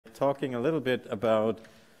talking a little bit about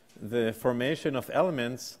the formation of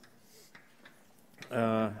elements,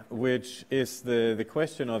 which is the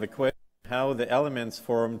question how the elements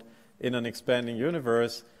formed in an expanding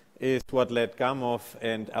universe is what led Gamow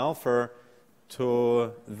and Alpher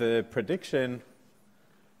to the prediction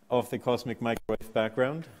of the cosmic microwave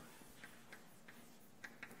background.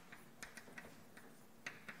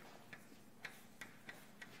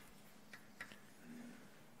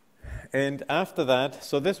 And after that,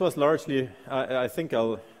 so this was largely, I think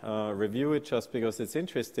I'll review it just because it's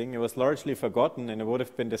interesting. It was largely forgotten, and it would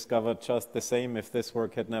have been discovered just the same if this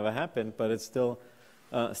work had never happened, but it's still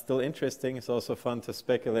interesting. It's also fun to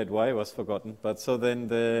speculate why it was forgotten. But so then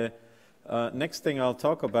the next thing I'll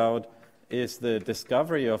talk about is the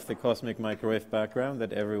discovery of the cosmic microwave background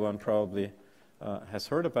that everyone probably has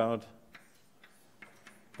heard about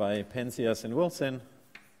by Penzias and Wilson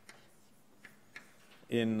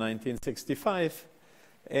in 1965.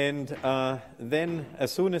 And then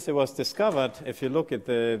as soon as it was discovered, if you look at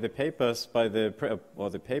the papers by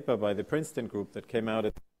the paper by the Princeton group that came out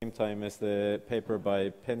at the same time as the paper by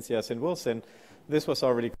Penzias and Wilson, this was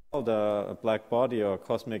already called a black body or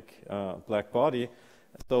cosmic black body.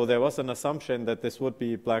 So there was an assumption that this would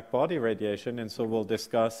be black body radiation, and so we'll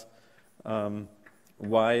discuss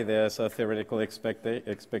why there's a theoretical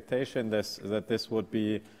expectation that this would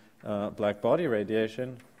be black body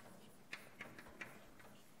radiation.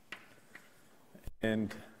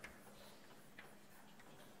 And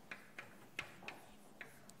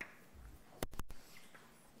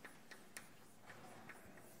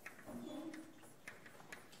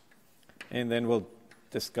then we'll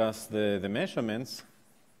discuss the measurements.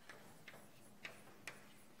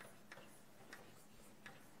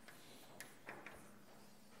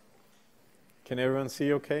 Can everyone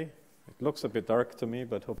see okay? It looks a bit dark to me,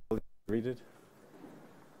 but hopefully you read it.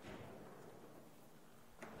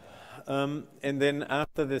 And then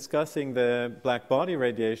after discussing the black body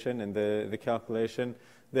radiation and the calculation,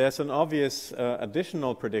 there's an obvious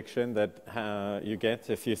additional prediction that you get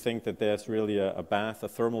if you think that there's really a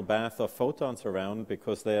thermal bath of photons around,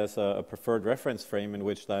 because there's a preferred reference frame in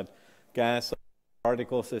which that gas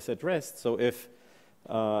particles is at rest. So if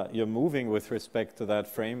you're moving with respect to that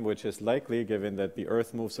frame, which is likely given that the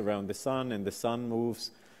Earth moves around the Sun and the Sun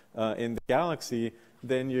moves in the galaxy,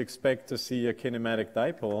 then you expect to see a kinematic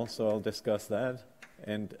dipole. So I'll discuss that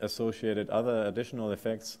and associated other additional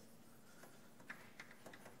effects.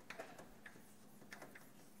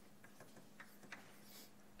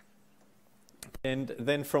 And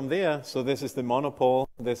then from there, so this is the monopole,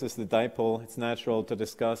 this is the dipole. It's natural to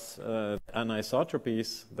discuss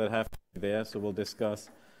anisotropies that have to be there. So we'll discuss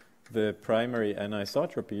the primary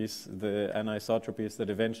anisotropies, the anisotropies that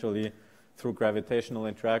eventually, through gravitational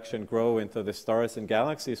interaction, grow into the stars and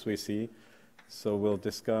galaxies we see. So we'll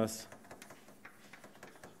discuss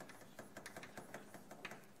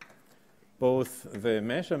both the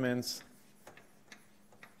measurements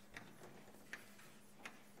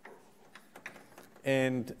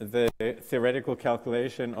and the theoretical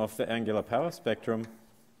calculation of the angular power spectrum.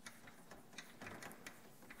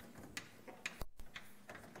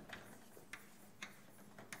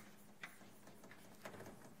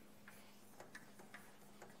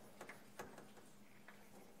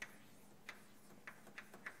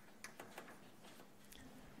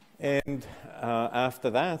 And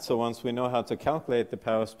after that, so once we know how to calculate the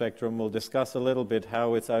power spectrum, we'll discuss a little bit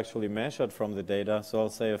how it's actually measured from the data. So I'll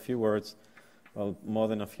say a few words. Well, more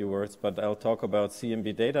than a few words, but I'll talk about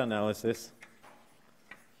CMB data analysis.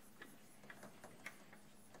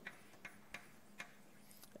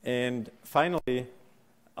 And finally,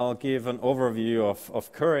 I'll give an overview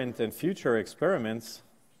of current and future experiments.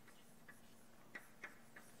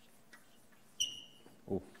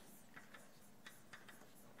 Ooh.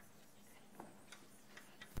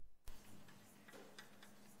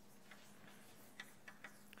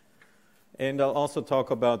 And I'll also talk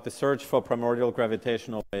about the search for primordial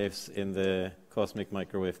gravitational waves in the cosmic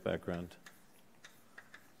microwave background.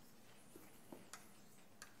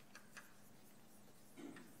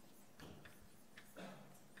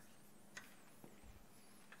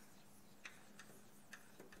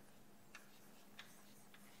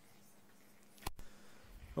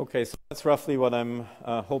 Okay, so that's roughly what I'm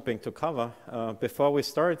hoping to cover. Before we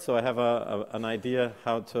start, so I have an idea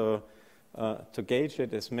how to gauge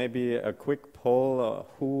it is maybe a quick poll.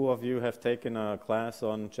 Who of you have taken a class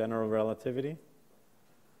on general relativity?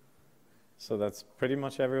 So that's pretty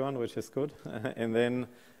much everyone, which is good. And then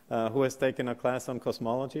who has taken a class on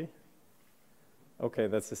cosmology? Okay,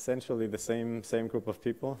 that's essentially the same group of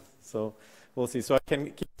people. So we'll see. So I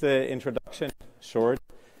can keep the introduction short.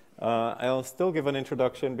 I'll still give an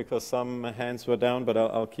introduction because some hands were down, but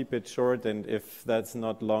I'll keep it short, and if that's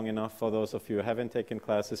not long enough for those of you who haven't taken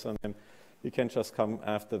classes on them, you can just come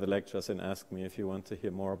after the lectures and ask me if you want to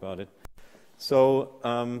hear more about it. So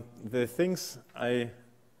the things I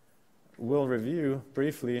will review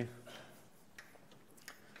briefly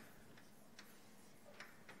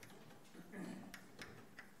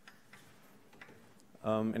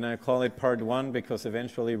and I call it part 1 because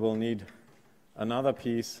eventually we'll need another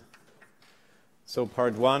piece. So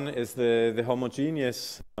part 1 is the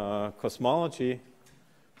homogeneous cosmology.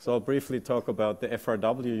 So I'll briefly talk about the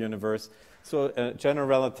FRW universe. So general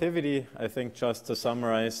relativity, I think just to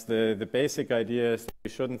summarize, the basic idea is that we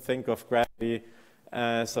shouldn't think of gravity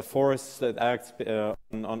as a force that acts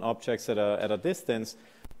on objects at a distance,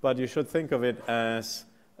 but you should think of it as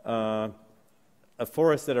a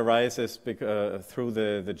force that arises through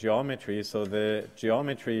the geometry. So the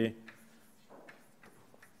geometry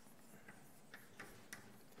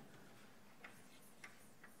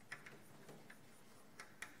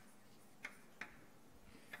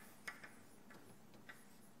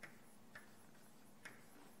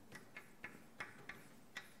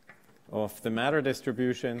of the matter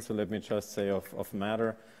distribution, so let me just say of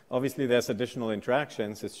matter. Obviously there's additional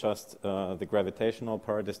interactions, it's just the gravitational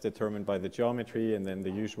part is determined by the geometry, and then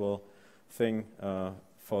the usual thing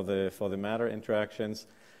for the matter interactions.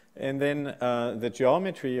 And then the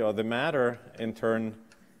geometry or the matter in turn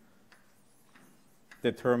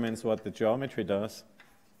determines what the geometry does.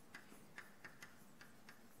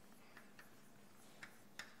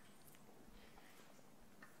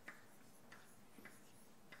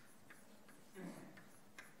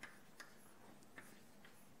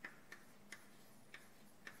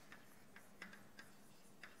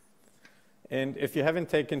 And if you haven't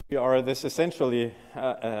taken PR, this essentially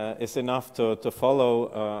is enough to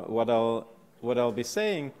follow what I'll be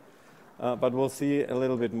saying, but we'll see a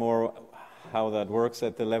little bit more how that works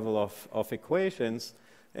at the level of equations.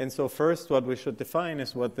 And so first what we should define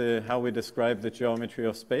is how we describe the geometry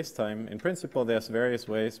of space-time. In principle there's various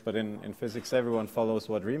ways, but in physics everyone follows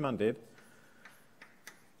what Riemann did.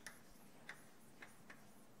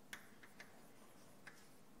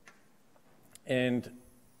 And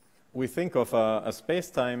we think of a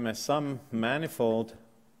space-time as some manifold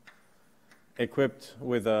equipped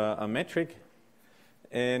with a metric.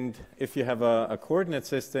 And if you have a coordinate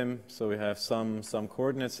system, so we have some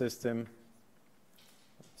coordinate system,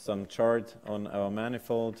 some chart on our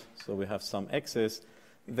manifold, so we have some x's,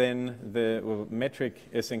 then the metric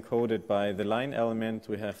is encoded by the line element.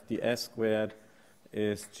 We have ds squared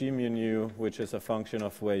is g mu nu, which is a function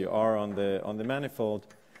of where you are on the manifold,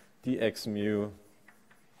 dx mu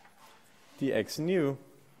dx nu,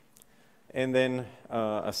 and then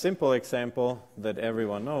a simple example that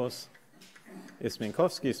everyone knows is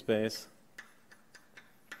Minkowski space,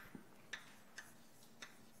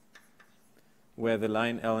 where the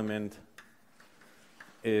line element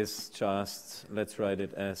is just, let's write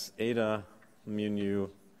it as eta mu nu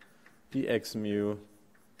dx mu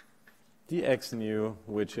dx nu,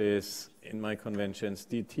 which is in my conventions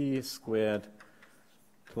dt squared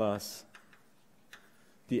plus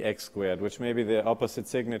dx squared, which may be the opposite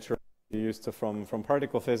signature used from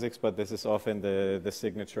particle physics, but this is often the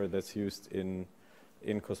signature that's used in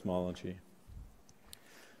cosmology.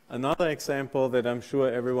 Another example that I'm sure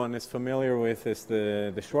everyone is familiar with is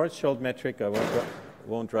the Schwarzschild metric. I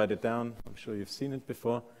won't write it down. I'm sure you've seen it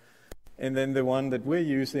before. And then the one that we're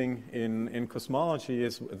using in cosmology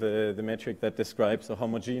is the metric that describes a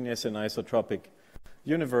homogeneous and isotropic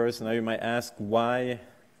universe. Now you might ask, why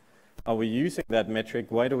are we using that metric?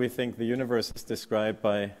 Why do we think the universe is described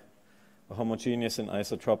by a homogeneous and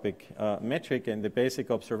isotropic metric? And the basic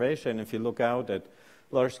observation, if you look out at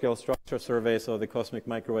large-scale structure surveys or the cosmic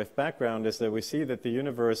microwave background, is that we see that the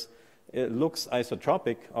universe, it looks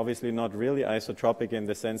isotropic, obviously not really isotropic in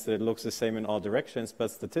the sense that it looks the same in all directions, but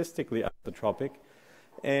statistically isotropic.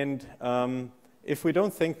 And if we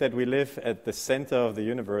don't think that we live at the center of the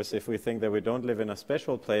universe, if we think that we don't live in a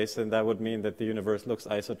special place, then that would mean that the universe looks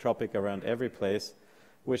isotropic around every place,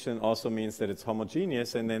 which then also means that it's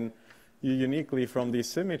homogeneous. And then you uniquely from these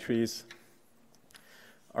symmetries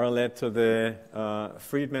are led to the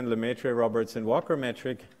Friedman, Lemaitre, Roberts, and Walker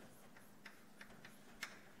metric,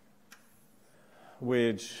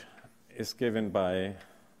 which is given by,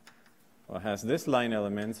 or has this line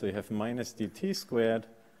element, so you have minus dt squared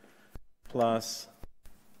plus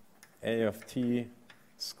a of t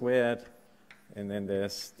squared, and then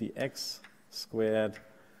there's dx squared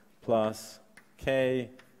plus k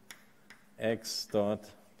x dot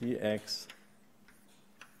dx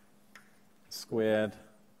squared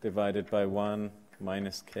divided by 1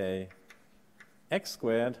 minus k x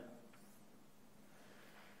squared.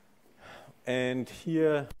 And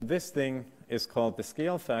here, this thing is called the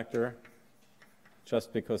scale factor,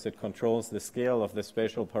 just because it controls the scale of the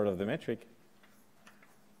spatial part of the metric.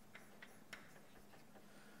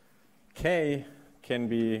 K can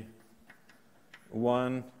be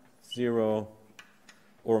 1, 0,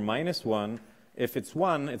 or minus 1. If it's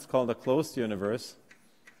 1, it's called a closed universe.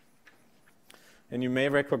 And you may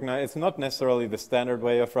recognize, it's not necessarily the standard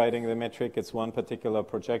way of writing the metric. It's one particular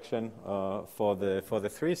projection for the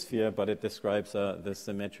 3-sphere, but it describes the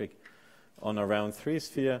symmetric on a round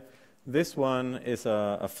 3-sphere. This one is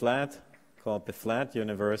a flat, called the flat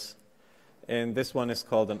universe. And this one is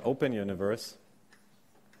called an open universe.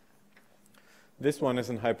 This one is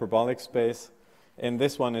in hyperbolic space. And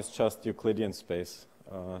this one is just Euclidean space.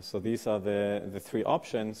 So these are the three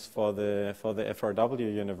options for the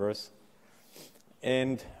FRW universe.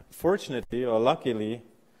 And fortunately, or luckily,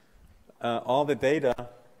 all the data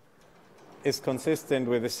is consistent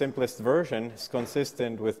with the simplest version. It's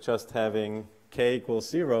consistent with just having k equals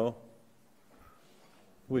 0,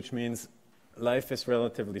 which means life is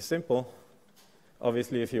relatively simple.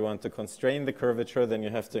 Obviously, if you want to constrain the curvature, then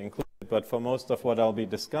you have to include it. But for most of what I'll be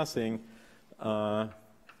discussing, I'll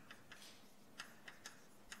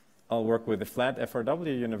work with the flat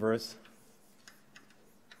FRW universe.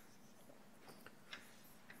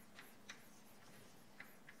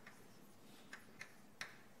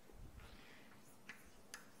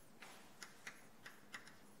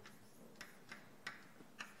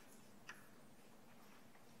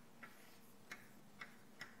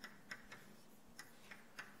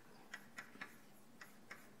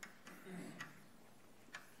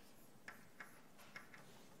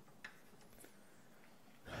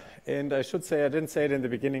 And I should say, I didn't say it in the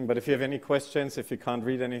beginning, but if you have any questions, if you can't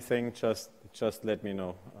read anything, just let me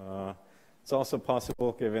know. It's also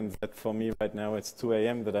possible, given that for me right now it's 2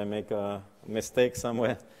 a.m., that I make a mistake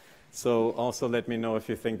somewhere. So also let me know if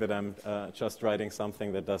you think that I'm just writing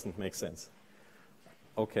something that doesn't make sense.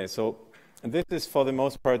 Okay, so this is for the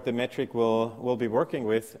most part the metric we'll be working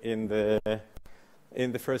with in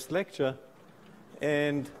the first lecture.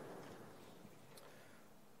 And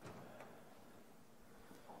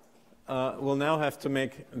we'll now have to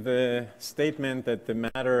make the statement that the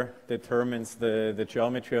matter determines the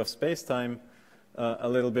geometry of space-time a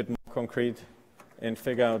little bit more concrete and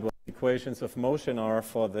figure out what the equations of motion are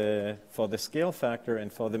for the scale factor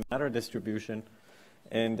and for the matter distribution.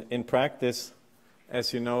 And in practice,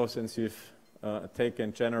 as you know, since you've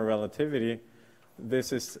taken general relativity,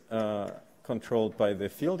 this is controlled by the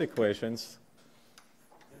field equations.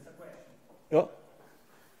 There's a question. Oh.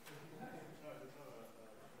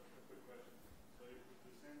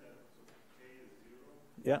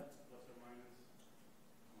 Yeah.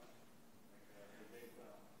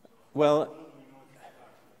 Well,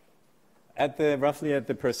 roughly at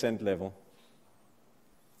the percent level.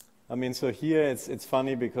 I mean, so here it's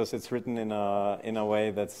funny because it's written in a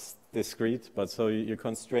way that's discrete. But so you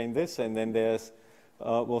constrain this, and then there's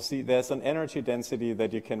we'll see there's an energy density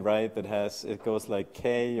that you can write that it goes like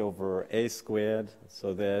k over a squared.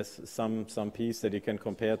 So there's some piece that you can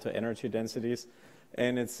compare to energy densities.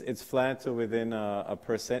 And it's flat to within a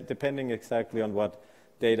percent, depending exactly on what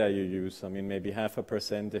data you use. I mean, maybe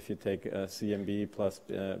 0.5% if you take CMB plus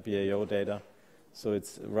BAO data. So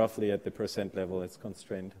it's roughly at the percent level it's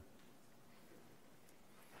constrained.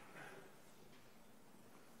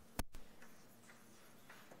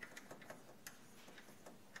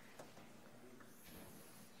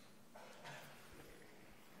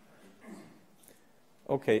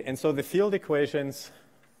 Okay, and so the field equations,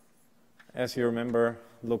 as you remember,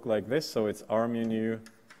 look like this. So it's r mu nu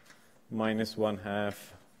minus 1/2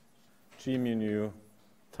 g mu nu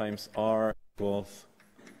times r equals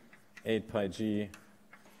 8 pi g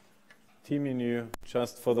t mu nu.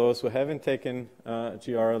 Just for those who haven't taken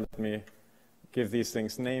GR, let me give these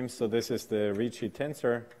things names. So this is the Ricci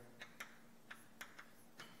tensor.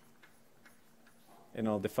 And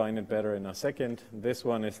I'll define it better in a second. This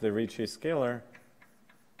one is the Ricci scalar.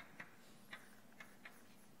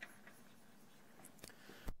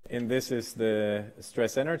 And this is the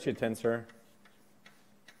stress energy tensor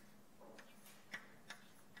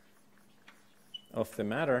of the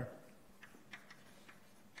matter.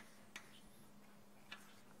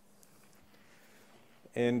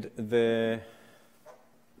 And the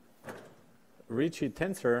Ricci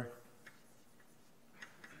tensor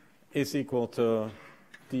is equal to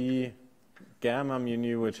d gamma mu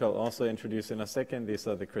nu, which I'll also introduce in a second. These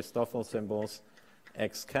are the Christoffel symbols,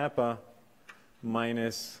 x kappa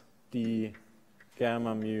minus d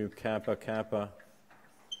gamma mu kappa kappa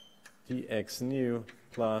dx nu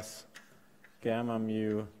plus gamma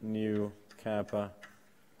mu nu kappa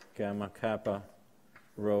gamma kappa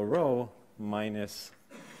rho rho minus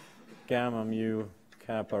gamma mu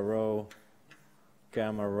kappa rho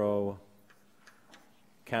gamma rho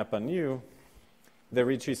kappa nu. The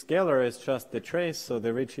Ricci scalar is just the trace, so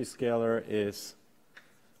the Ricci scalar is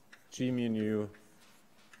g mu nu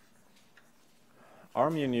r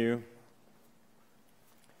mu nu,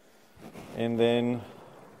 and then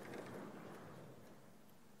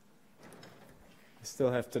you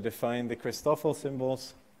still have to define the Christoffel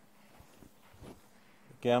symbols,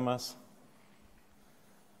 gammas,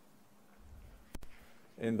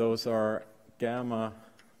 and those are gamma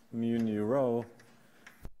mu nu rho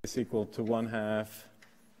is equal to 1/2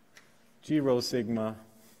 g rho sigma,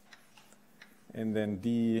 and then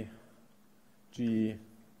d g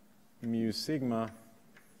mu sigma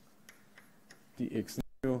dx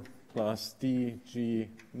nu plus d g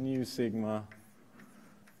nu sigma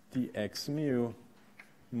dx mu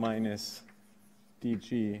minus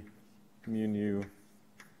dg mu nu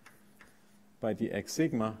by dx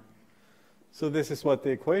sigma. So this is what the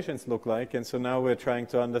equations look like, and so now we're trying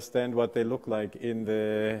to understand what they look like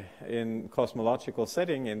in cosmological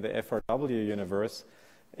setting in the FRW universe,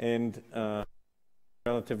 and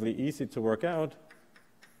relatively easy to work out.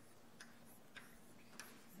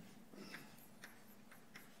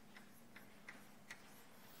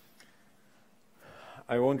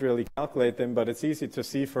 I won't really calculate them, but it's easy to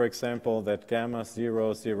see, for example, that gamma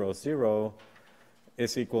 0, 0, 0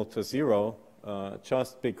 is equal to 0,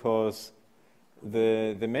 just because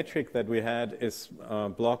the metric that we had is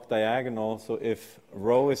block diagonal. So if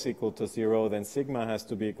rho is equal to 0, then sigma has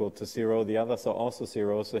to be equal to 0. The others are also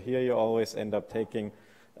 0. So here you always end up taking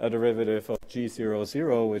a derivative of g0,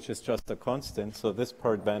 0, which is just a constant. So this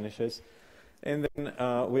part vanishes. And then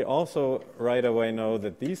we also right away know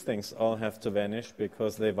that these things all have to vanish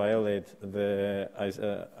because they violate the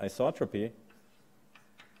isotropy.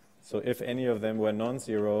 So if any of them were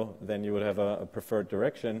non-zero, then you would have a preferred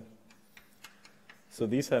direction. So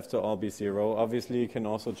these have to all be 0. Obviously, you can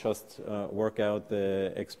also just work out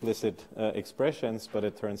the explicit expressions, but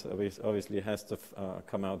it turns obviously has to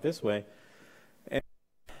come out this way. And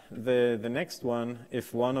the next one,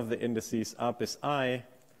 if one of the indices up is I,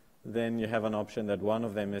 then you have an option that one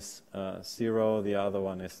of them is 0, the other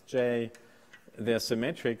one is j. They're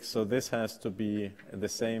symmetric, so this has to be the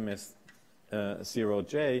same as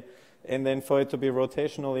 0j. And then for it to be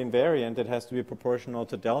rotationally invariant, it has to be proportional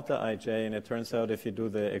to delta ij. And it turns out if you do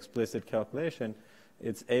the explicit calculation,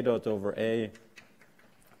 it's a dot over a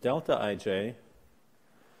delta ij.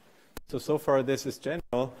 So far this is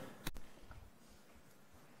general.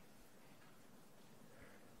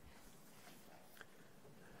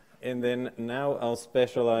 And then now I'll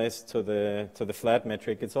specialize to the flat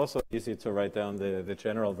metric. It's also easy to write down the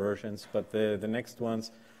general versions, but the next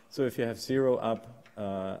ones, so if you have 0 up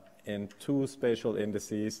and 2 spatial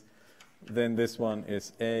indices, then this one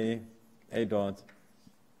is a dot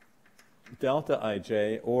delta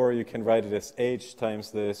ij, or you can write it as h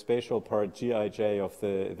times the spatial part gij of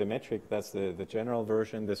the metric. That's the general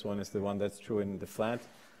version. This one is the one that's true in the flat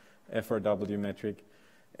FRW metric.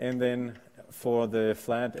 And then for the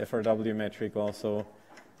flat FRW metric also,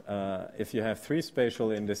 if you have 3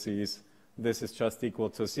 spatial indices, this is just equal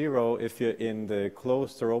to 0. If you're in the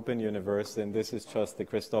closed or open universe, then this is just the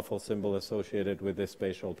Christoffel symbol associated with the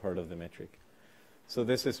spatial part of the metric. So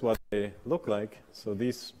this is what they look like. So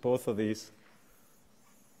both of these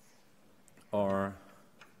are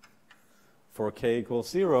for k equals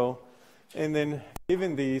 0. And then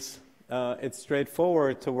given these, it's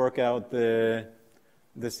straightforward to work out the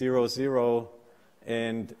 0, 0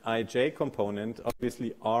 and ij component.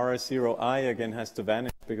 Obviously r0i again has to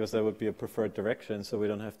vanish because that would be a preferred direction, so we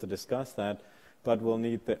don't have to discuss that, but we'll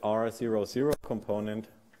need the r0, 0 component.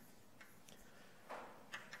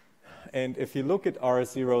 And if you look at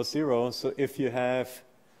r0, 0, so if you have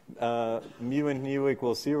mu and nu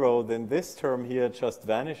equals 0, then this term here just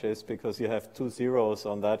vanishes because you have 2 zeros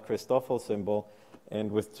on that Christoffel symbol,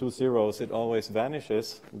 and with 2 zeros it always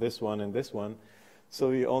vanishes, this one and this one.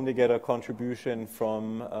 So you only get a contribution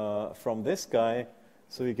from this guy.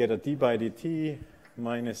 So you get a d by dt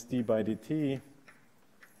minus d by dt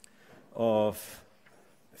of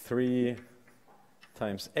 3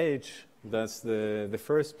 times h. That's the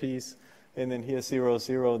first piece. And then here 0,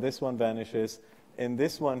 0, this one vanishes. And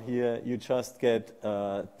this one here, you just get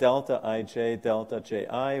delta ij, delta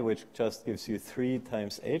ji, which just gives you 3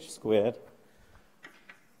 times h squared.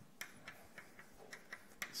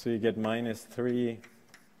 So you get minus 3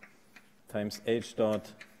 times h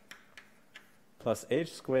dot plus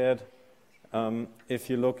h squared. if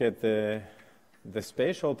you look at the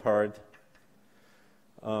spatial part,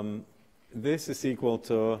 this is equal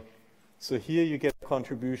to, so here you get a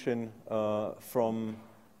contribution from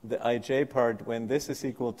the ij part when this is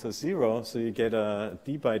equal to 0, so you get a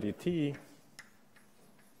d by dt,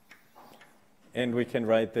 and we can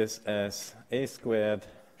write this as a squared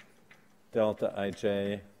delta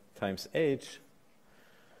ij times h.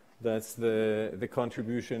 That's the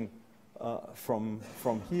contribution from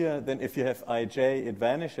here. Then if you have ij, it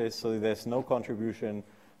vanishes, so there's no contribution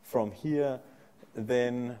from here.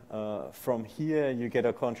 Then from here you get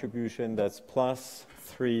a contribution that's plus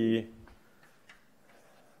 3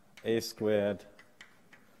 a squared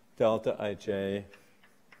delta ij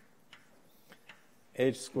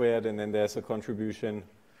h squared, and then there's a contribution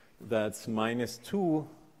that's minus 2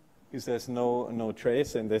 because there's no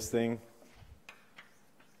trace in this thing.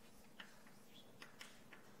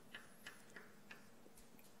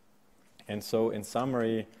 And so in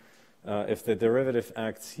summary, if the derivative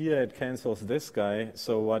acts here, it cancels this guy.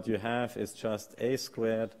 So what you have is just a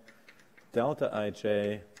squared delta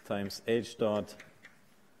ij times h dot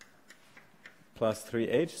plus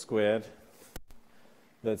 3h squared.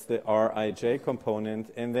 That's the rij component.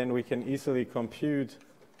 And then we can easily compute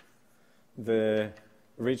the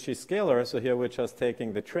Ricci scalar. So here we're just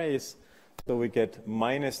taking the trace. So we get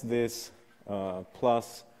minus this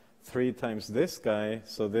plus 3 times this guy.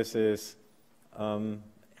 So this is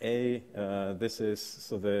this is,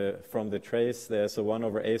 so from the trace there's a 1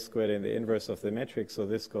 over a squared in the inverse of the metric, so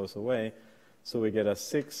this goes away. So we get a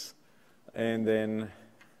 6, and then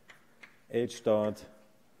h dot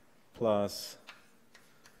plus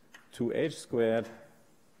 2h squared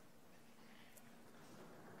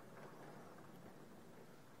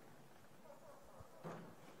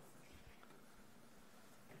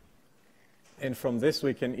and from this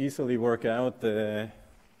we can easily work out the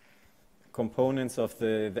components of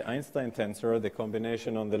the Einstein tensor, the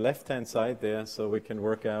combination on the left-hand side there, so we can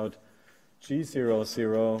work out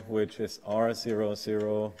G00, which is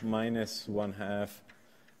R00 minus 1/2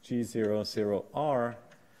 G00R,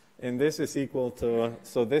 and this is equal to,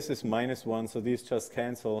 so this is minus 1, so these just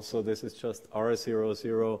cancel, so this is just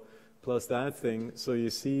R00 plus that thing, so you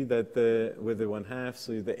see that with the 1/2,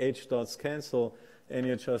 so the h dots cancel, and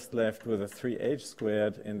you're just left with a 3h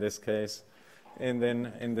squared in this case. And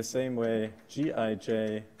then in the same way,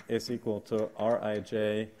 Gij is equal to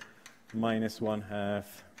Rij minus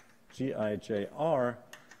 1/2 Gijr.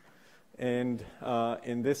 And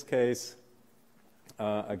in this case,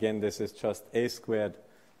 again, this is just a squared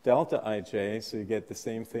delta ij, so you get the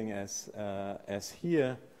same thing as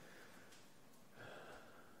here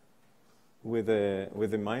with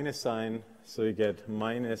a minus sign. So you get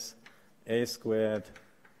minus a squared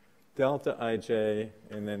delta ij,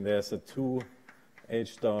 and then there's a 2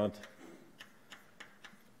 h dot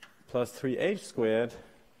plus 3h squared.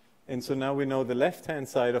 And so now we know the left-hand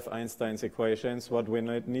side of Einstein's equations. What we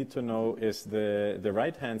need to know is the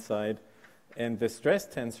right-hand side. And the stress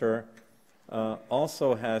tensor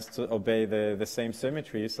also has to obey the same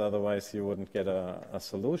symmetries, otherwise you wouldn't get a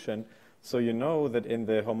solution. So you know that in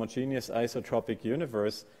the homogeneous isotropic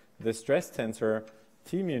universe, the stress tensor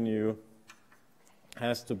T mu nu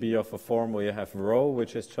has to be of a form where you have rho,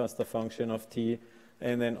 which is just a function of t,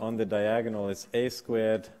 and then on the diagonal it's a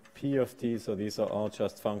squared p of t, so these are all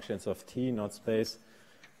just functions of t, not space,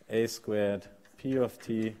 a squared p of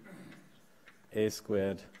t, a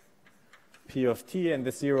squared p of t, and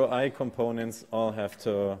the 0i components all have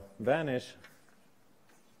to vanish.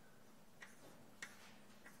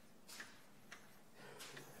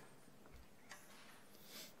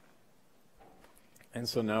 And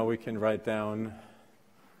so now we can write down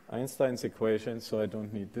Einstein's equation, so I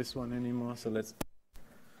don't need this one anymore. So let's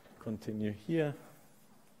continue here.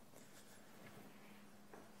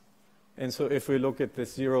 And so if we look at the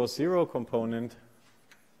 0, 0 component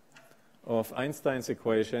of Einstein's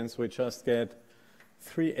equations, we just get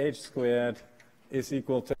 3h squared is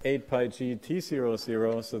equal to 8 pi g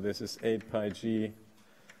t00, so this is 8 pi g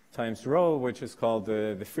times rho, which is called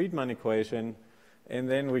the Friedmann equation. And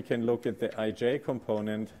then we can look at the ij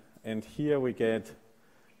component, and here we get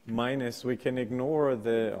minus, we can ignore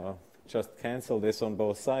just cancel this on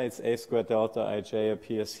both sides. A squared delta ij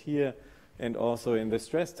appears here and also in the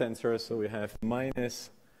stress tensor, so we have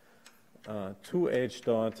minus 2h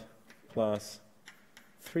dot plus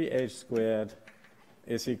 3h squared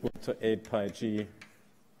is equal to 8 pi g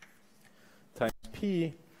times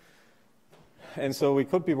p. And so we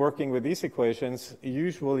could be working with these equations.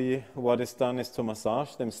 Usually what is done is to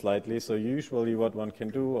massage them slightly. So usually what one can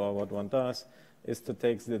do, or what one does, is to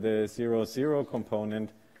take the 0, 0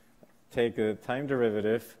 component, take a time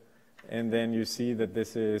derivative, And then you see that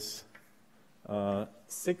this is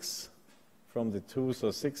 6 from the 2, so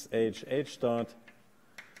 6h h dot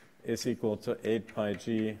is equal to 8 pi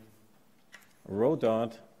g rho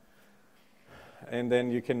dot. And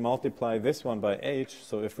then you can multiply this one by h.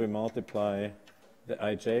 So if we multiply the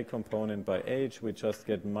ij component by h, we just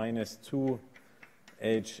get minus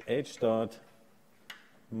 2h h dot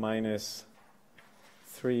minus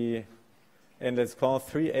 3, and let's call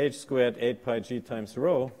 3h squared 8 pi g times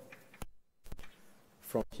rho.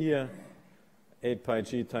 From here, 8 pi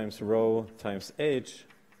g times rho times h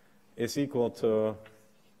is equal to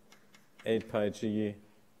 8 pi g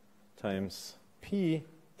times p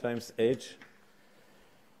times h.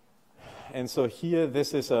 And so here,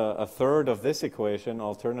 this is a third of this equation.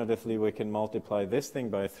 Alternatively, we can multiply this thing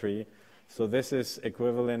by 3. So this is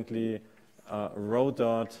equivalently rho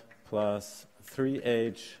dot plus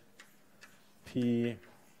 3h p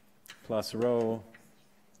plus rho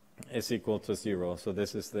is equal to 0. So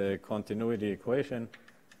this is the continuity equation.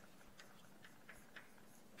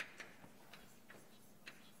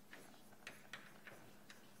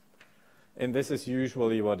 And this is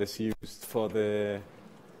usually what is used for the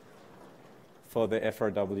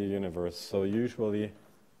FRW universe. So usually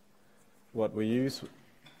what we use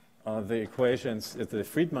are the equations, it's the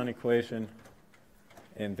Friedmann equation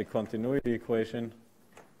and the continuity equation,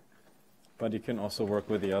 but you can also work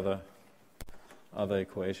with the other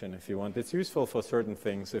equation if you want. It's useful for certain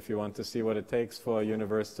things. If you want to see what it takes for a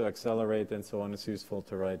universe to accelerate and so on, it's useful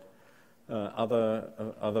to write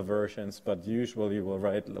other versions, but usually we'll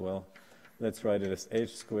write, well, let's write it as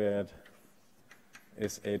h squared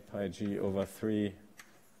is 8 pi g over 3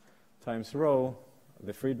 times rho,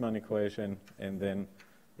 the Friedmann equation, and then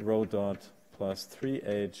rho dot plus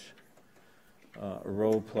 3h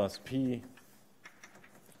rho plus p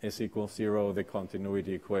is equal 0, the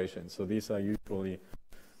continuity equation. So these are usually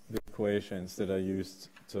the equations that are used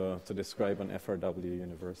to describe an FRW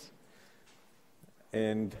universe.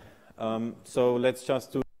 And so let's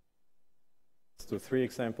just do 3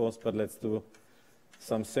 examples, but let's do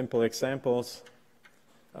some simple examples.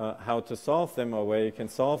 How to solve them or where you can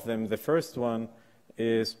solve them. The first one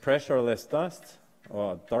is pressureless dust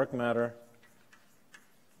or dark matter.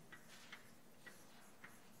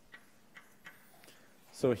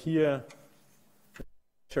 So here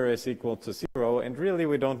pressure is equal to 0, and really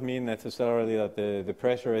we don't mean necessarily that the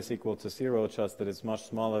pressure is equal to 0, just that it's much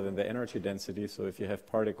smaller than the energy density. So if you have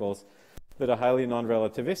particles that are highly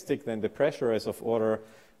non-relativistic, then the pressure is of order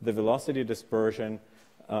the velocity dispersion,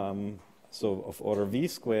 so of order v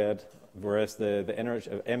squared, whereas the energy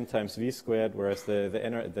m times v squared, whereas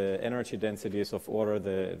the energy density is of order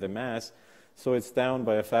the mass. So it's down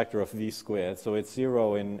by a factor of v squared. So it's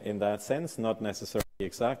 0 in that sense, not necessarily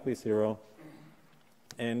exactly 0.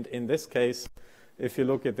 And in this case, if you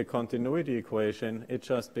look at the continuity equation, it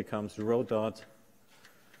just becomes rho dot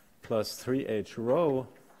plus 3h rho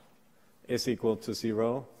is equal to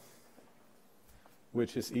 0,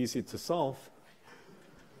 which is easy to solve.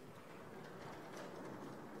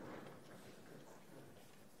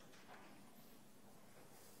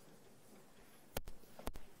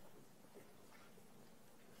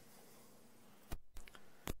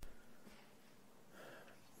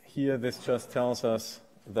 Here, this just tells us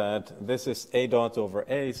that this is a dot over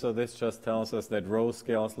a, so this just tells us that rho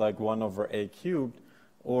scales like 1 over a cubed,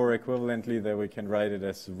 or equivalently that we can write it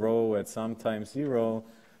as rho at some time 0,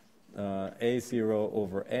 a0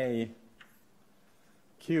 over a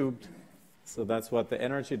cubed. So that's what the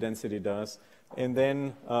energy density does. And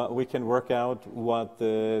then we can work out what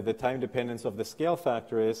the time dependence of the scale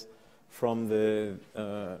factor is from the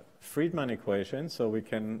Friedmann equation. So we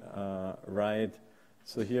can write,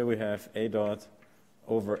 so here we have a dot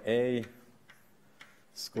over a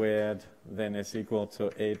squared then is equal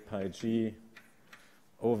to 8 pi g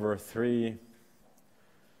over 3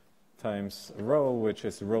 times rho, which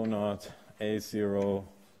is rho naught a0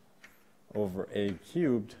 over a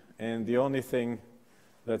cubed. And the only thing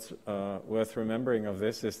that's worth remembering of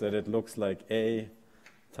this is that it looks like a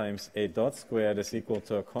times a dot squared is equal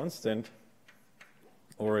to a constant,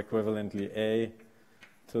 or equivalently a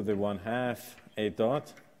to the 1/2 a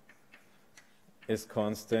dot is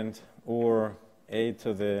constant, or a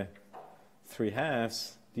to the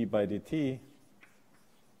 3/2 d by dt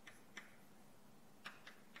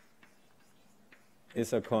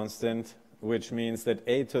is a constant, which means that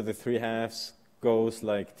a to the 3/2 goes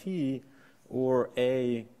like t, or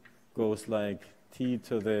a goes like t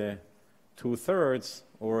to the 2/3,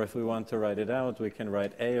 or if we want to write it out, we can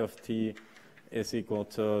write a of t is equal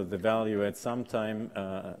to the value at some time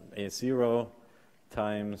a0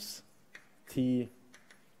 times t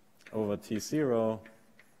over t0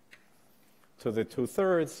 to the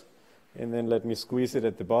 2/3, and then let me squeeze it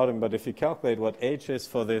at the bottom. But if you calculate what h is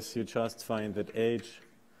for this, you just find that h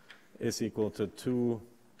is equal to 2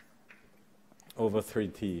 over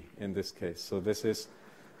 3t in this case. So this is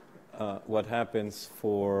what happens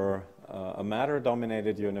for a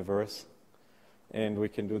matter-dominated universe. And we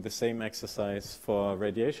can do the same exercise for a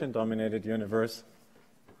radiation-dominated universe.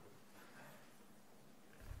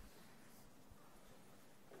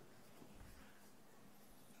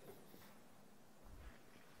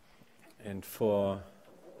 And for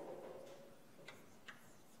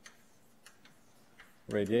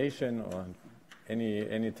radiation or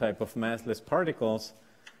any type of massless particles,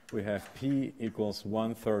 we have P equals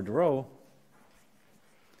 1/3 rho.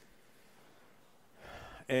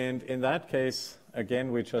 And in that case,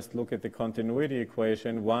 again, we just look at the continuity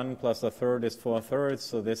equation. 1 plus 1/3 is 4/3,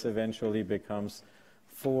 so this eventually becomes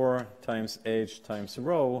 4 times h times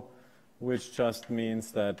rho, which just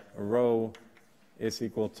means that rho is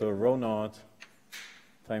equal to rho naught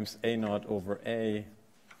times a naught over a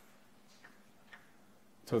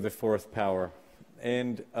to the 4th power.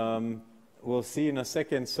 And we'll see in a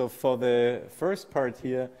second. So for the first part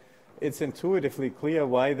here, it's intuitively clear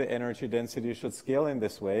why the energy density should scale in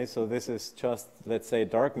this way. So this is just, let's say,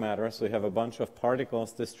 dark matter. So you have a bunch of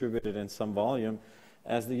particles distributed in some volume.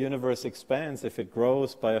 As the universe expands, if it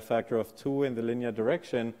grows by a factor of 2 in the linear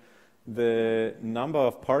direction, the number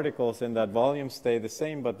of particles in that volume stay the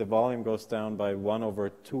same, but the volume goes down by 1 over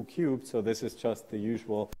 2 cubed. So this is just the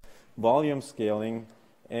usual volume scaling.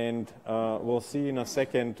 And we'll see in a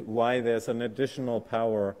second why there's an additional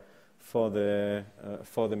power for the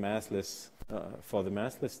massless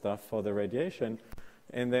stuff, for the radiation.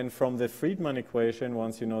 And then from the Friedmann equation,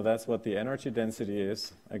 once you know that's what the energy density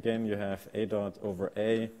is, again you have a dot over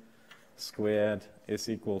a squared is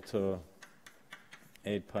equal to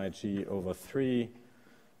 8 pi g over 3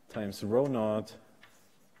 times rho naught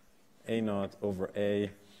a naught over a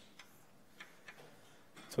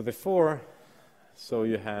to the 4. So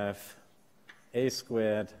you have a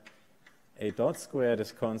squared, a dot squared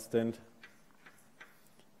is constant,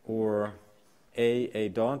 or a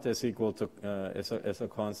dot is equal to is a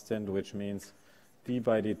constant, which means d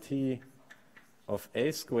by dt of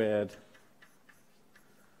a squared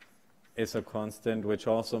is a constant, which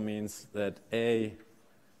also means that a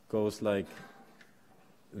goes like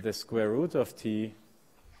the square root of t,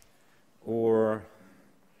 or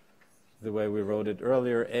the way we wrote it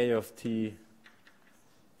earlier, a of t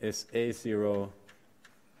is a0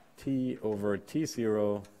 t over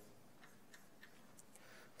t0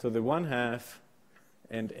 to the 1/2,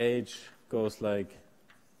 and h goes like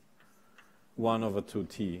 1 over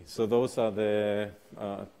 2t. So those are the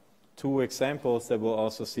two examples that we'll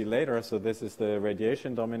also see later. So this is the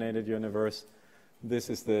radiation-dominated universe. This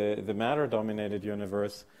is the matter-dominated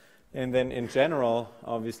universe. And then in general,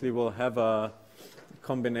 obviously, we'll have a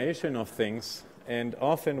combination of things. And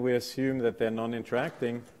often we assume that they're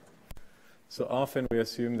non-interacting. So often we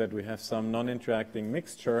assume that we have some non-interacting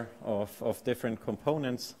mixture of different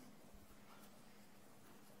components.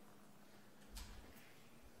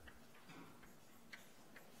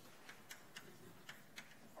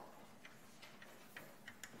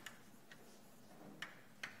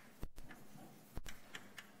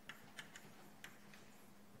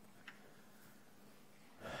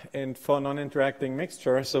 And for non-interacting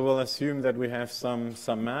mixture, so we'll assume that we have some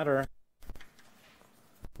matter,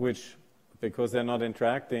 which, because they're not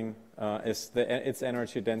interacting, its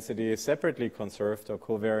energy density is separately conserved or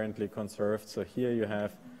covariantly conserved. So here you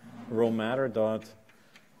have rho matter dot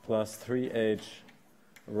plus 3h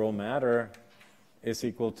rho matter is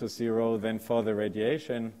equal to 0. Then for the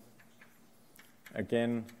radiation,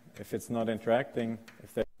 again, if it's not interacting,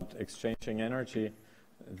 if they're not exchanging energy,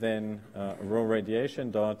 then rho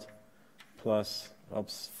radiation dot plus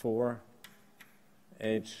 4h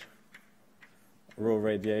rho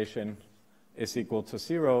radiation is equal to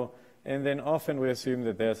 0. And then often we assume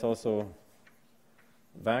that there's also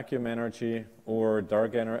vacuum energy or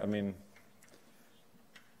dark energy. I mean,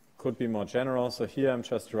 could be more general. So here I'm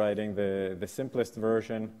just writing the simplest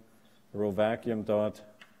version, rho vacuum dot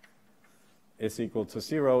is equal to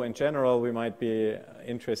 0. In general, we might be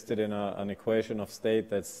interested in an equation of state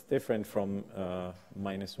that's different from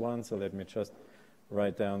 -1. So let me just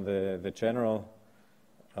write down the general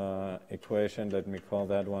equation. Let me call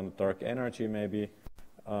that one dark energy maybe,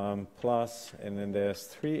 plus, and then there's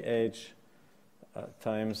 3h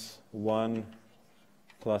times 1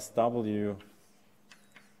 plus w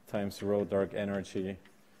times rho dark energy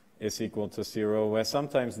is equal to 0, where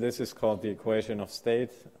sometimes this is called the equation of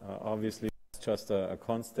state. Obviously, it's just a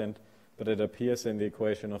constant, but it appears in the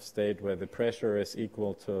equation of state where the pressure is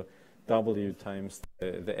equal to W times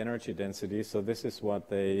the energy density. So this is what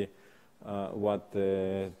they, what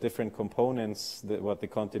the different components, what the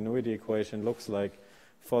continuity equation looks like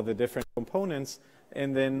for the different components.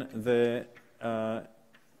 And then the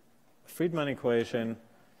Friedmann equation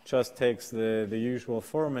just takes the usual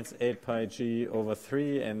form. It's 8 pi g over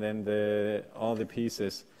 3, and then all the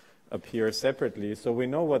pieces appear separately. So we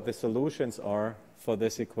know what the solutions are for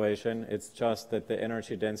this equation. It's just that the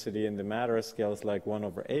energy density in the matter scale is like 1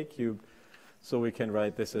 over a cubed. So we can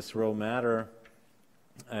write this as rho matter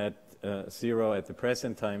at 0 at the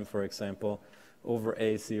present time, for example, over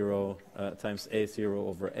a0 times a0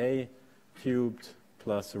 over a cubed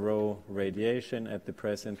plus rho radiation at the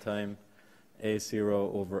present time,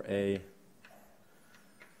 a0 over a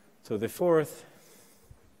to the fourth,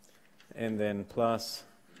 and then plus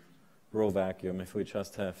rho vacuum if we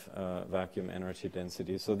just have vacuum energy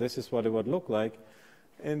density. So this is what it would look like.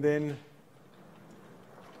 And then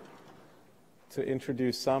to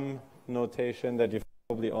introduce some notation that you've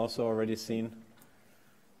probably also already seen,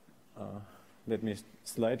 let me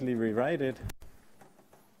slightly rewrite it.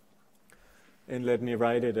 And let me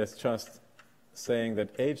write it as just saying that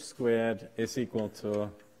h squared is equal to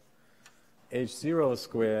h0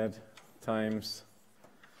 squared times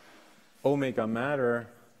omega matter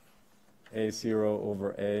a0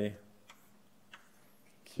 over a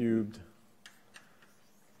cubed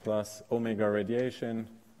plus omega radiation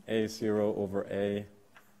a0 over a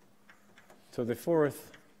to the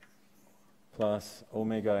fourth plus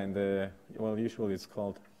omega in the, well, usually it's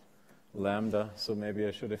called lambda, so maybe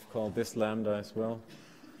I should have called this lambda as well.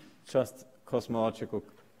 Just cosmological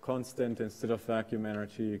constant instead of vacuum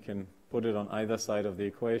energy. You can put it on either side of the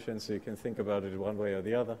equation, so you can think about it one way or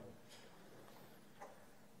the other.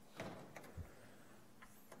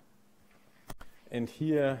 And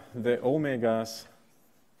here the omegas,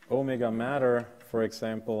 omega matter, for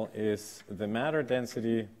example, is the matter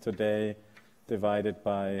density today divided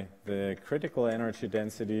by the critical energy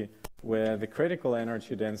density, where the critical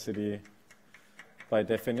energy density by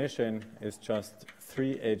definition is just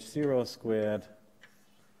 3h0 squared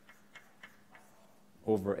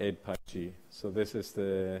over 8 pi g. So this is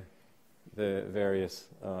the various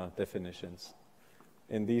definitions.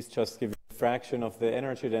 And these just give you a fraction of the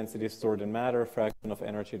energy density stored in matter, fraction of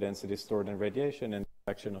energy density stored in radiation, and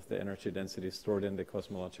fraction of the energy density stored in the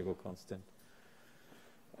cosmological constant.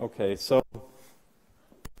 Okay, so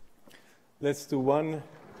let's do one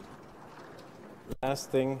last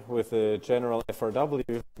thing with the general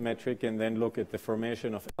FRW metric and then look at the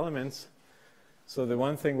formation of elements. So the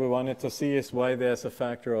one thing we wanted to see is why there's a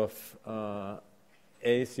factor of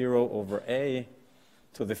a0 over a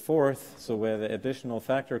to the fourth, so where the additional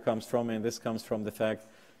factor comes from, and this comes from the fact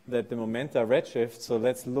that the momenta redshift. So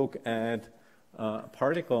let's look at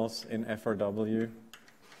particles in FRW.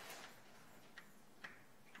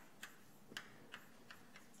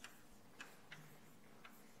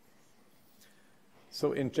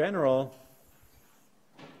 So in general,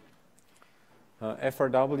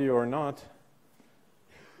 FRW or not,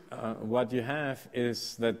 what you have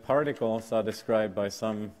is that particles are described by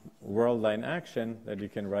some world line action that you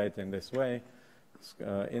can write in this way.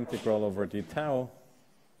 Integral over d tau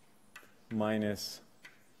minus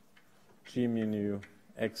g mu nu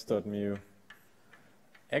x dot mu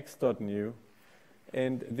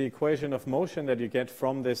And the equation of motion that you get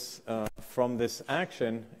from this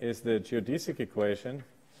action is the geodesic equation.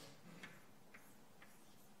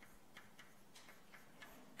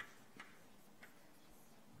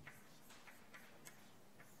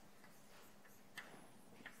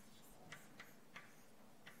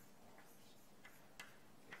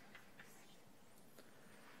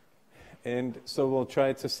 And so we'll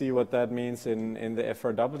try to see what that means in the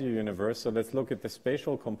FRW universe. So let's look at the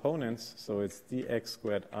spatial components. So it's dx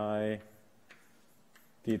squared I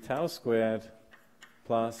d tau squared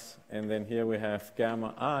plus, and then here we have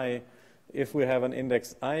gamma I. If we have an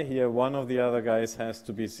index I here, one of the other guys has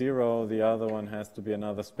to be 0, the other one has to be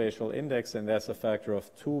another spatial index, and that's a factor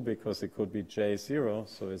of 2 because it could be J0,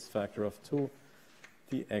 so it's factor of 2,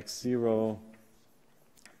 dx0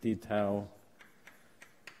 d tau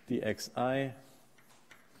dxi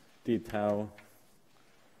d tau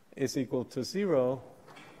is equal to 0.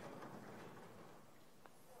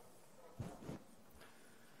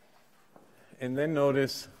 And then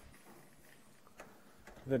notice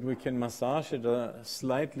that we can massage it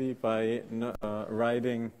slightly by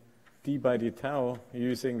writing d by d tau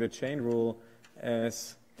using the chain rule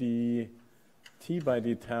as d t by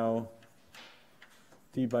d tau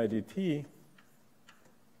d by dt.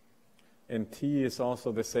 And t is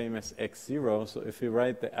also the same as x0. So if we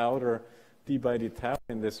write the outer d by d tau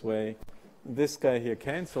in this way, this guy here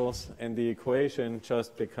cancels, and the equation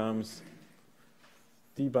just becomes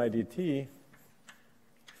d by dt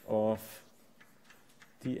of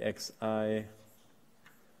dxi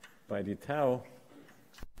by d tau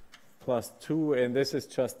plus 2, and this is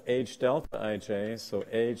just h delta ij, so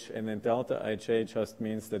h and then delta ij just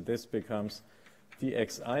means that this becomes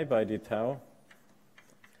dxi by d tau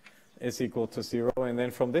is equal to 0. And then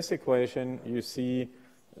from this equation, you see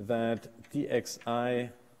that dxi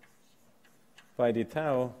by d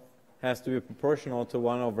tau has to be proportional to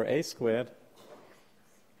 1 over a squared.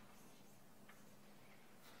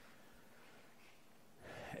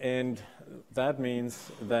 And that means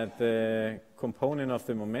that the component of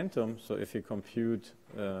the momentum, so if you compute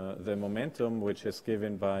the momentum, which is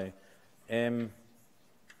given by m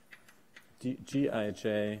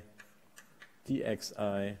gij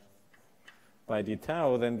dxi by d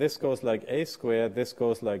tau, then this goes like a squared, this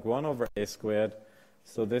goes like 1 over a squared,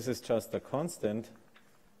 so this is just a constant.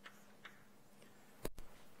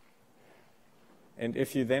 And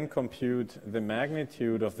if you then compute the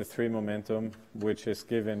magnitude of the 3 momentum, which is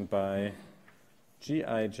given by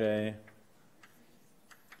gij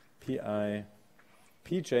pi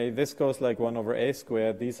pj, this goes like 1 over a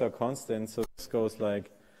squared, these are constants, so this goes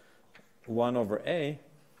like 1 over a.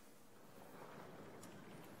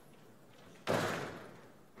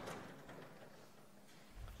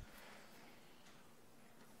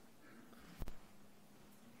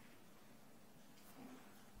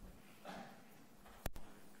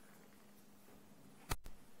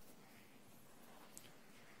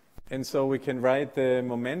 And so we can write the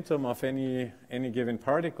momentum of any given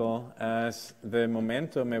particle as the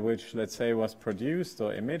momentum at which, let's say, was produced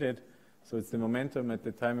or emitted. So it's the momentum at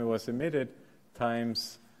the time it was emitted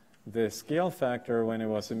times the scale factor when it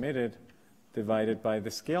was emitted divided by the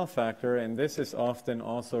scale factor. And this is often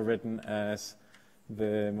also written as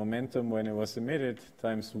the momentum when it was emitted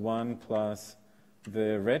times 1 plus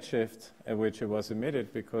the redshift at which it was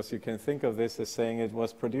emitted, because you can think of this as saying it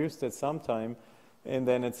was produced at some time, and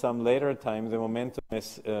then at some later time the momentum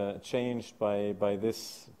is changed by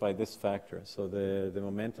this factor. So the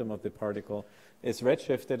momentum of the particle is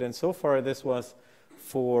redshifted, and so far this was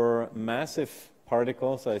for massive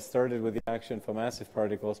particles. I started with the action for massive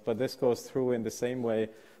particles, but this goes through in the same way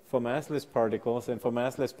for massless particles. And for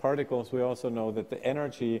massless particles we also know that the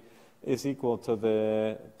energy is equal to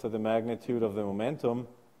the magnitude of the momentum,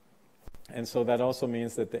 and so that also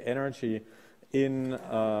means that the energy in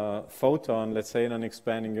a photon, let's say in an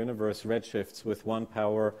expanding universe, redshifts with 1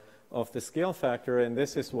 power of the scale factor, and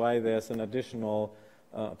this is why there's an additional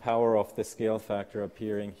power of the scale factor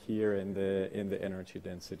appearing here in the energy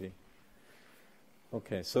density.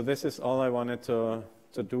 Okay, so this is all I wanted to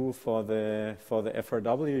do for the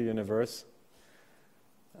FRW universe.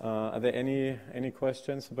 Are there any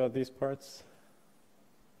questions about these parts?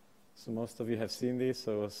 So most of you have seen these,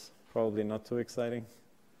 so it's probably not too exciting.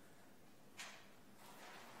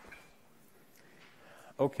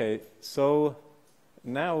 Okay, so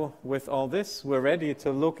now with all this, we're ready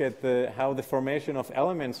to look at how the formation of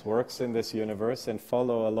elements works in this universe and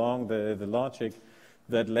follow along the logic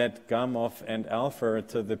that led Gamow and Alpher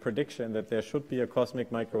to the prediction that there should be a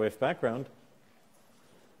cosmic microwave background.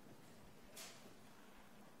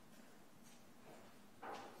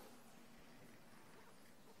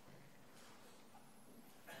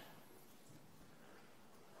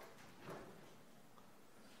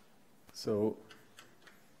 So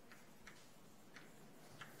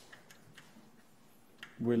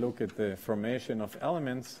we look at the formation of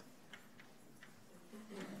elements.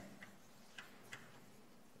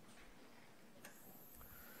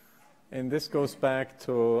 And this goes back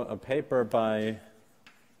to a paper by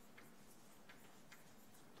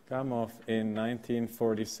Gamow in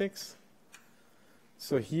 1946.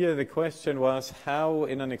 So here the question was, how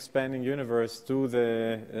in an expanding universe do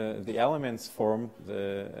the elements form,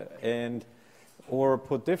 or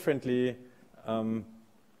put differently,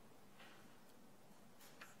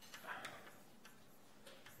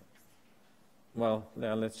 well,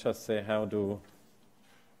 let's just say, how do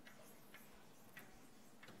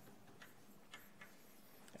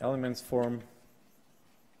elements form?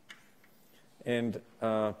 And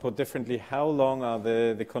put differently, how long are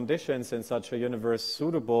the conditions in such a universe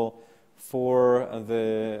suitable for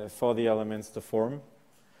the elements to form?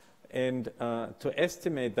 And to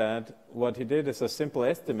estimate that, what he did is a simple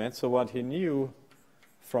estimate. So what he knew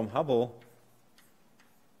from Hubble,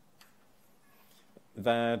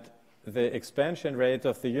 that the expansion rate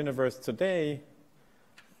of the universe today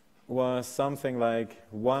was something like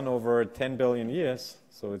 1 over 10 billion years.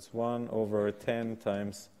 So it's 1 over 10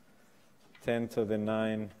 times 10 to the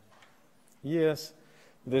 9 years.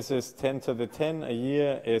 This is 10 to the 10. A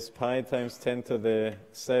year is pi times 10 to the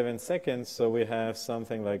 7 seconds. So we have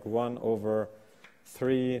something like 1 over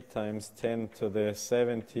 3 times 10 to the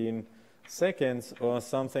 17 seconds, or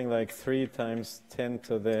something like 3 times 10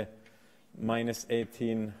 to the minus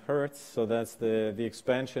 18 hertz. So that's the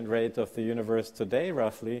expansion rate of the universe today,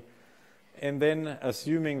 roughly. And then,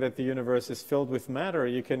 assuming that the universe is filled with matter,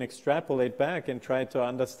 you can extrapolate back and try to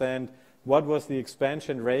understand what was the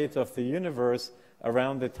expansion rate of the universe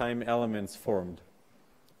around the time elements formed.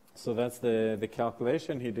 So that's the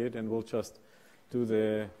calculation he did, and we'll just do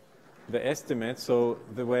the estimate. So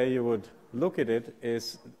the way you would look at it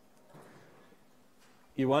is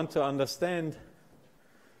you want to understand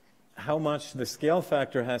how much the scale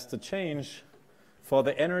factor has to change for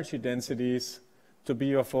the energy densities to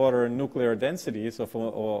be of order nuclear densities of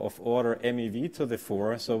order MeV to the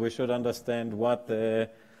 4. So we should understand what the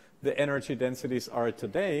energy densities are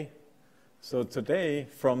today. So today,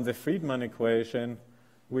 from the Friedmann equation,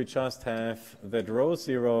 we just have that rho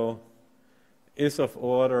 0 is of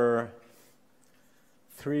order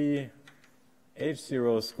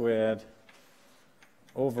 3h0 squared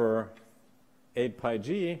over 8 pi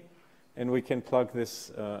g, and we can plug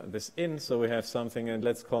this in, so we have something, and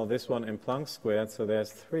let's call this one m Planck squared. So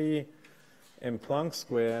there's 3 m Planck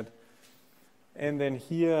squared, and then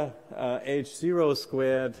here h0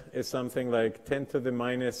 squared is something like 10 to the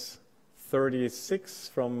minus 36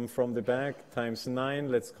 from the back times 9.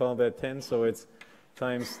 Let's call that 10, so it's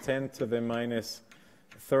times 10 to the minus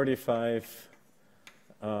 35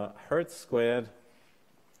 hertz squared.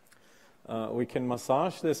 We can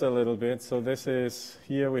massage this a little bit. So this is,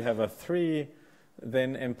 here we have a 3,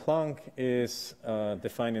 then m Planck is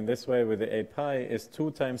defined in this way with the 8 pi, is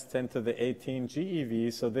 2 times 10 to the 18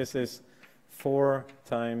 GeV. So this is 4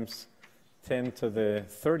 times 10 to the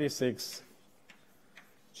 36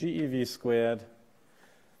 GeV squared.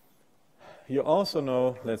 You also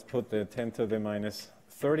know, let's put the 10 to the minus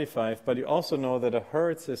 35, but you also know that a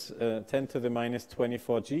hertz is 10 to the minus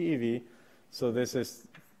 24 GeV. So this is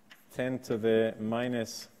 10 to the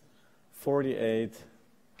minus 48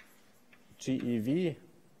 GeV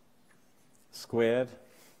squared.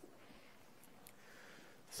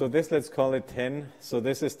 So this, let's call it 10. So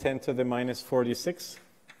this is 10 to the minus 46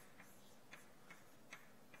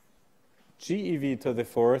 GeV to the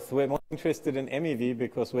 4th. We're more interested in MeV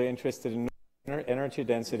because we're interested in energy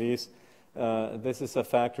densities. This is a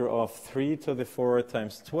factor of 3 to the 4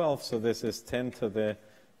 times 12. So this is 10 to the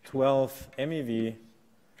 12 MeV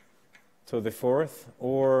to the 4th,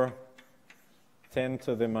 or 10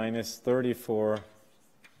 to the minus 34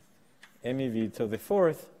 MeV to the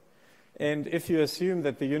 4th. And if you assume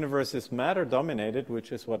that the universe is matter dominated,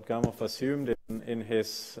 which is what Gamow assumed in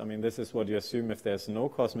his, I mean, this is what you assume if there's no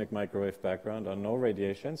cosmic microwave background or no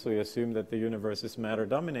radiation, so you assume that the universe is matter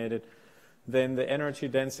dominated, then the energy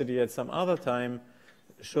density at some other time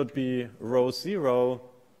should be rho 0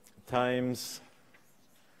 times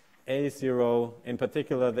A0, in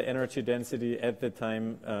particular the energy density at the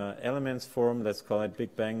time elements form, let's call it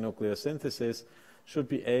Big Bang nucleosynthesis, should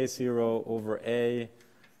be A0 over A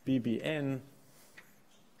BBN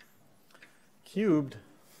cubed.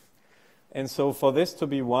 And so for this to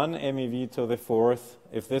be 1 MeV to the 4th,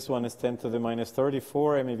 if this one is 10 to the minus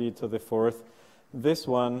 34 MeV to the 4th, this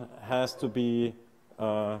one has to be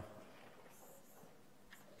 10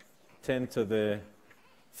 to the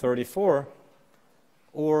 34.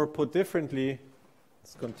 Or put differently,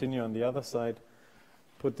 let's continue on the other side.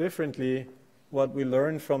 Put differently, what we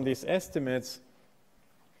learned from these estimates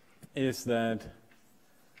is that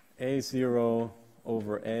A0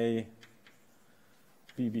 over A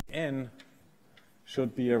BBN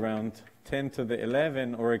should be around 10 to the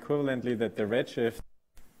 11, or equivalently that the redshift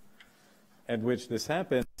at which this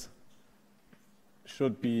happens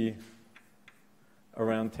should be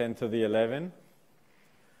around 10 to the 11.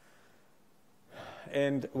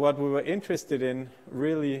 And what we were interested in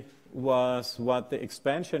really was what the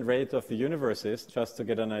expansion rate of the universe is, just to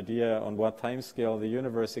get an idea on what time scale the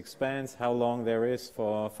universe expands, how long there is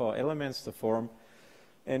for elements to form.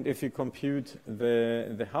 And if you compute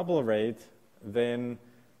the Hubble rate, then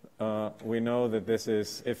we know that this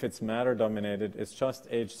is, if it's matter dominated, it's just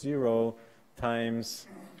H0 times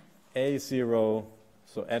A0,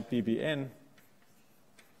 so at BBN,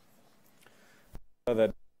 so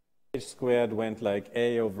that H squared went like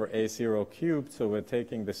A over A0 cubed, so we're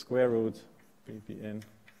taking the square root, BBN,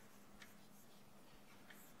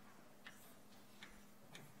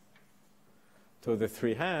 to the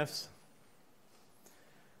 3/2.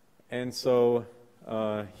 And so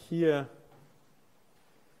here,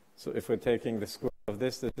 so if we're taking the square of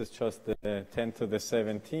this is just the 10 to the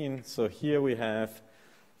 17. So here we have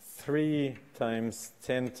 3 times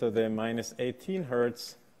 10 to the minus 18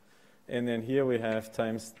 hertz. And then here we have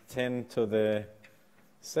times 10 to the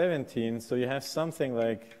 17. So you have something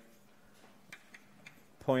like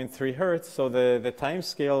 0.3 hertz. So the time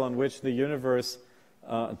scale on which the universe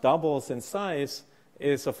doubles in size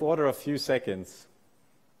is of order of few seconds.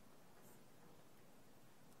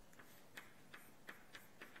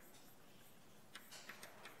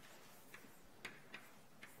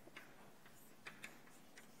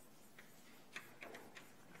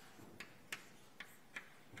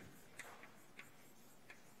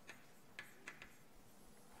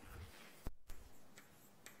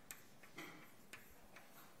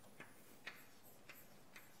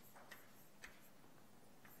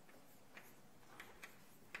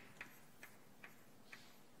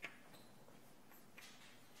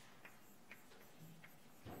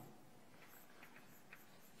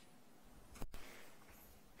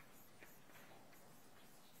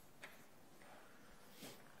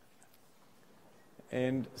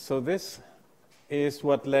 And so this is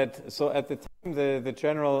what led, so at the time the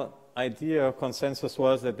general idea or consensus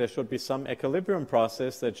was that there should be some equilibrium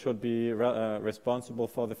process that should be responsible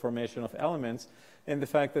for the formation of elements. And the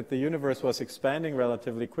fact that the universe was expanding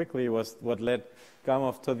relatively quickly was what led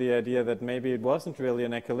Gamow to the idea that maybe it wasn't really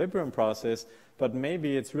an equilibrium process, but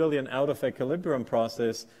maybe it's really an out of equilibrium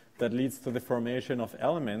process that leads to the formation of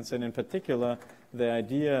elements. And in particular, the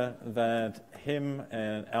idea that him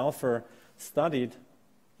and Alpher studied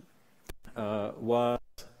was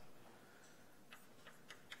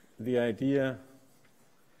the idea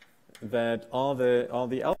that all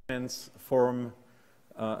the elements form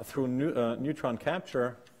through neutron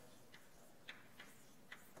capture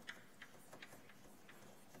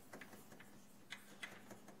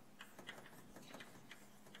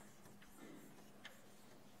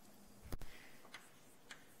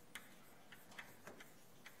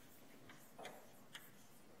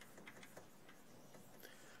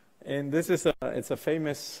And this is it's a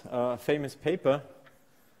famous paper.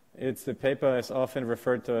 The paper is often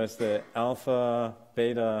referred to as the alpha,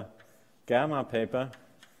 beta, gamma paper,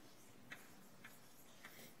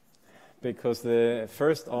 because the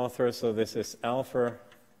first author, so this is alpha,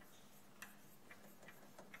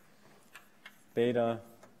 beta,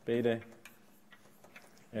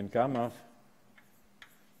 and gamma.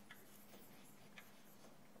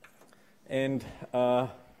 And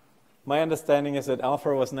my understanding is that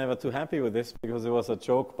Alpha was never too happy with this because it was a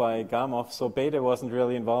joke by Gamow, so Beta wasn't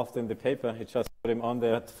really involved in the paper. He just put him on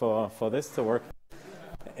there for this to work.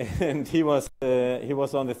 And he was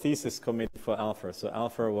on the thesis committee for Alpha. So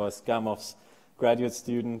Alpha was Gamow's graduate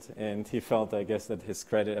student, and he felt, I guess, that his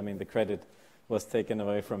credit, the credit was taken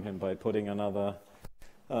away from him by putting another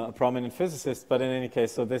prominent physicist. But in any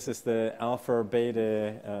case, so this is the alpha,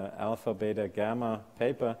 beta, gamma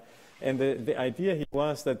paper. And the idea here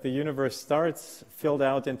was that the universe starts filled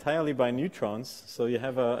out entirely by neutrons. So you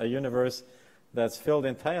have a universe that's filled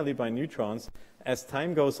entirely by neutrons. As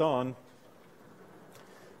time goes on,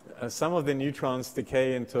 some of the neutrons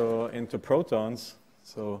decay into protons.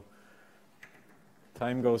 So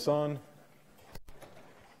time goes on.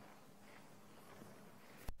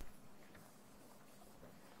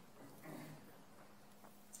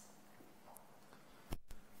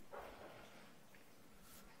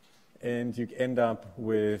 And you end up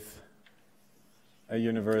with a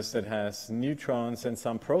universe that has neutrons and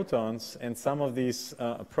some protons, and some of these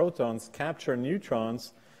protons capture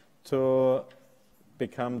neutrons to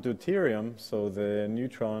become deuterium. So the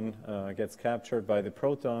neutron gets captured by the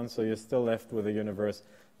proton, so you're still left with a universe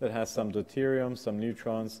that has some deuterium, some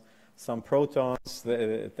neutrons, some protons.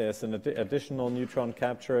 There's an additional neutron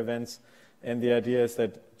capture events, and the idea is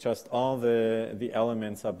that just all the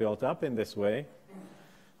elements are built up in this way.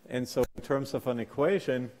 And so in terms of an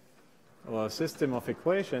equation, or a system of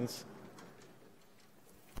equations,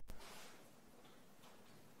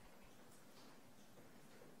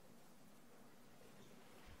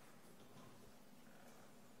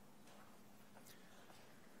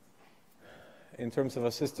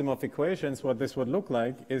 what this would look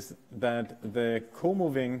like is that the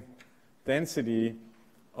co-moving density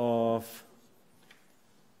of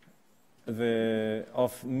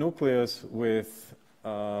nucleus with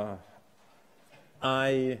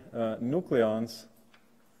I nucleons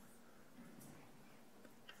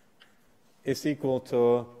is equal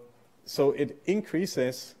to, so it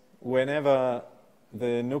increases whenever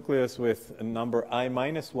the nucleus with a number I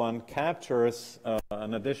minus 1 captures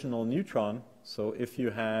an additional neutron. So if you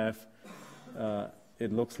have,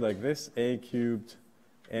 it looks like this, A cubed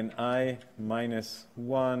and I minus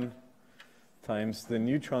 1 times the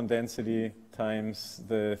neutron density times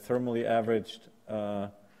the thermally averaged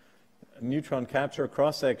neutron capture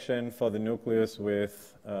cross-section for the nucleus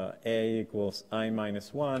with A equals I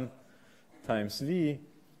minus 1 times V.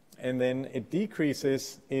 And then it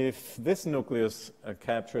decreases if this nucleus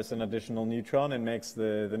captures an additional neutron and makes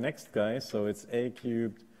the next guy. So it's A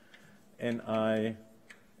cubed Ni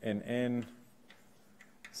and N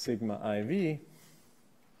sigma IV.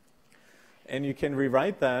 And you can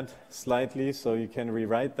rewrite that slightly. So you can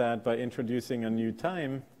rewrite that by introducing a new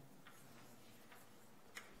time.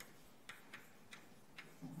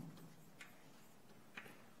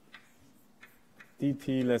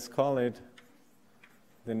 dt, let's call it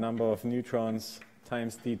the number of neutrons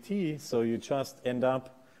times dt. So you just end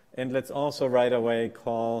up, and let's also right away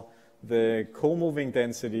call the co-moving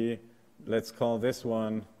density, let's call this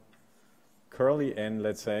one curly n,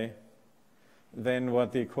 let's say. Then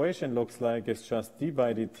what the equation looks like is just d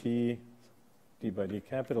by dt, d by d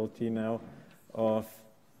capital T now, of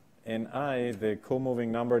Ni, the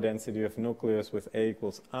co-moving number density of nucleus with A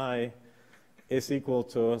equals I, is equal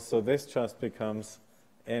to, so this just becomes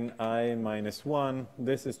Ni minus 1.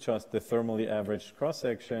 This is just the thermally averaged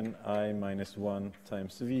cross-section, I minus 1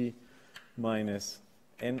 times V minus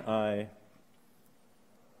Ni,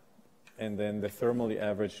 and then the thermally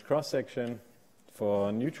averaged cross-section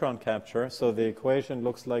for neutron capture. So the equation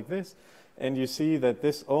looks like this. And you see that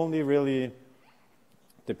this only really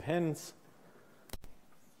depends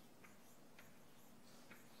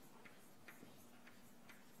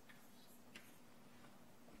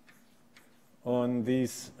on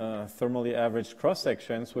these thermally averaged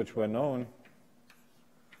cross-sections, which were known.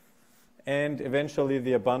 And eventually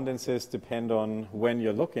the abundances depend on when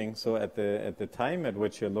you're looking, so at the time at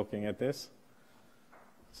which you're looking at this.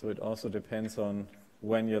 So it also depends on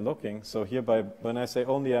when you're looking. So here, when I say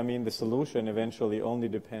only, I mean the solution eventually only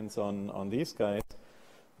depends on these guys.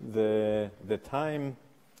 The time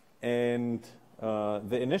and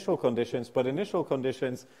the initial conditions, but initial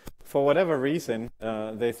conditions, for whatever reason,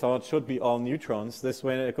 they thought should be all neutrons. This,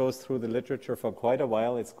 when it goes through the literature for quite a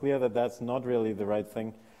while, it's clear that that's not really the right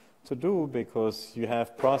thing to do, because you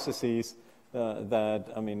have processes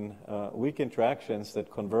weak interactions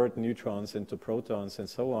that convert neutrons into protons and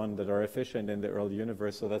so on that are efficient in the early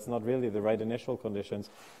universe. So that's not really the right initial conditions,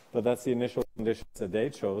 but that's the initial conditions that they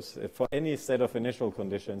chose. For any set of initial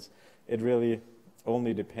conditions, it really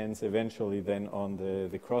only depends eventually then on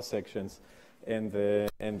the cross sections and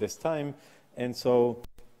this time. And so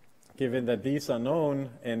given that these are known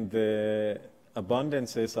and the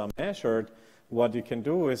abundances are measured, what you can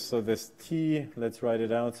do is, so this t, let's write it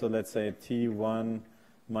out. So let's say t1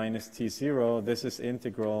 minus t0. This is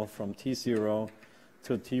integral from t0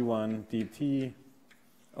 to t1 dt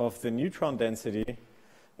of the neutron density.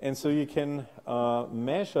 And so you can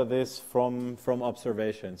measure this from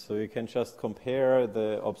observation. So you can just compare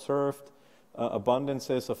the observed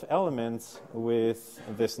abundances of elements with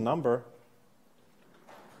this number.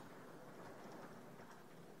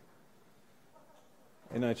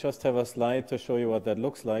 And I just have a slide to show you what that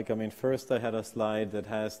looks like. I mean, first I had a slide that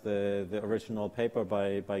has the original paper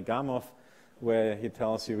by Gamow, where he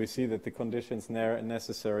tells you, we see that the conditions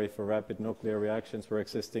necessary for rapid nuclear reactions were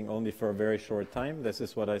existing only for a very short time. This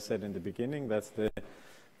is what I said in the beginning. That's the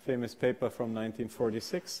famous paper from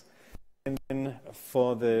 1946. And then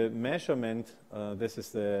for the measurement, this is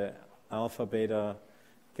the alpha, beta,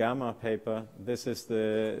 gamma paper. This is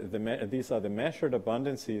these are the measured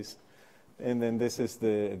abundances. And then this is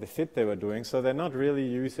the fit they were doing. So they're not really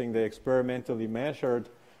using the experimentally measured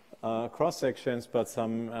cross-sections, but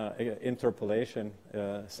some interpolation,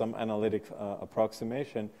 some analytic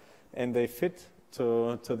approximation. And they fit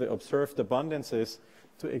to the observed abundances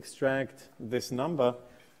to extract this number.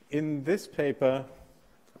 In this paper,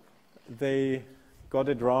 they got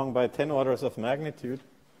it wrong by 10 orders of magnitude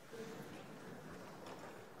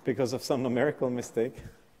because of some numerical mistake.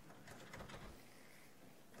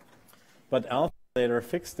 But Alpha later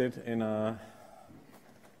fixed it in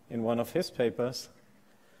one of his papers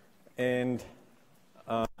and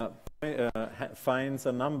finds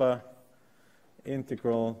a number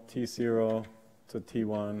integral t0 to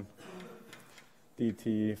t1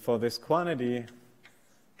 dt for this quantity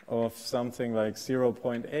of something like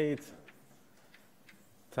 0.8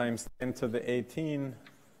 times 10 to the 18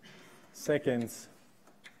 seconds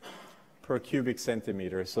per cubic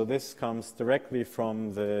centimeter. So this comes directly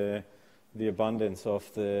from the abundance of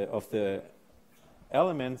the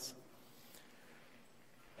elements.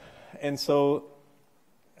 And so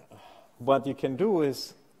what you can do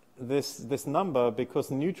is this number,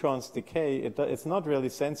 because neutrons decay, it's not really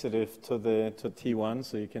sensitive to T1,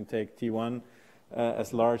 so you can take T1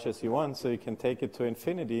 as large as you want, so you can take it to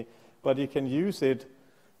infinity, but you can use it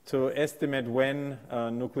to estimate when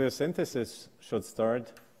nucleosynthesis should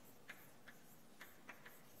start.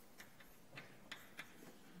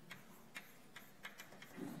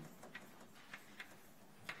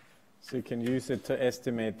 So you can use it to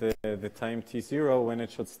estimate the time t0 when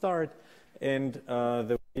it should start. And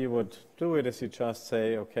the way you would do it is you just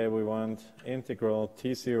say, okay, we want integral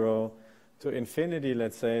t0 to infinity,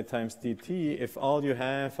 let's say, times dt. If all you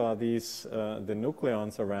have are these, the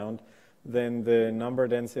nucleons around, then the number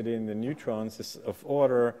density in the neutrons is of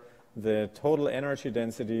order the total energy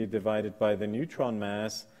density divided by the neutron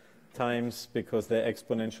mass times, because they're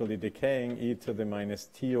exponentially decaying, e to the minus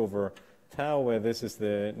t over tau, where this is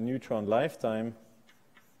the neutron lifetime.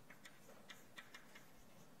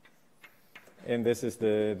 And this is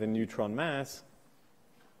the neutron mass.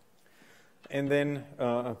 And then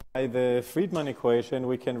by the Friedmann equation,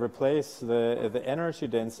 we can replace the energy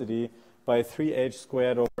density by 3h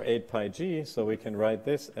squared over 8 pi g. So we can write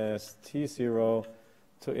this as t0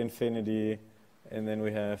 to infinity. And then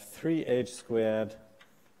we have 3h squared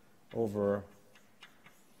over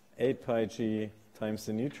 8 pi g times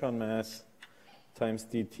the neutron mass times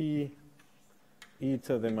dt e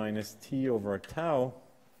to the minus t over tau.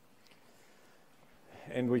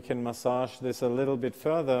 And we can massage this a little bit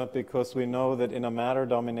further, because we know that in a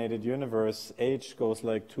matter-dominated universe, h goes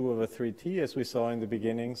like 2 over 3t, as we saw in the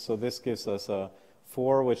beginning. So this gives us a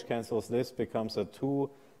 4, which cancels this, becomes a 2.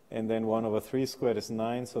 And then 1 over 3 squared is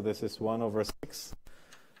 9, so this is 1 over 6.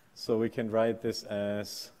 So we can write this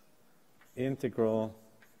as integral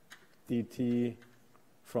dt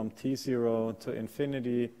from t0 to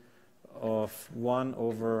infinity of 1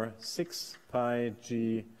 over 6 pi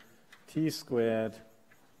g t squared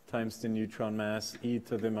times the neutron mass e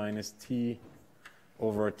to the minus t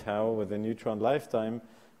over tau with the neutron lifetime.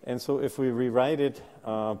 And so if we rewrite it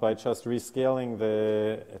by just rescaling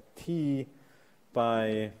the t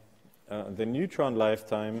by the neutron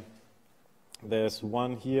lifetime, there's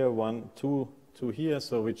 1 here, 2 here,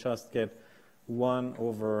 so we just get 1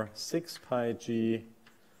 over 6 pi g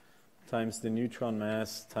times the neutron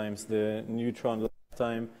mass times the neutron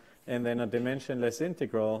lifetime, and then a dimensionless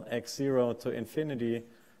integral x0 to infinity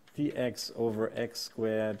dx over x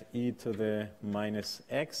squared e to the minus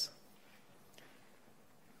x.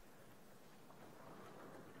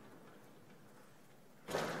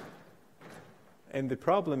 And the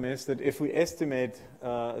problem is that if we estimate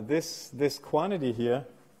this quantity here,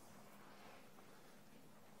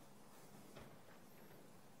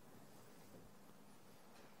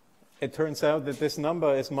 it turns out that this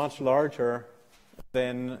number is much larger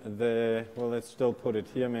than the, well, let's still put it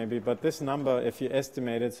here maybe, but this number, if you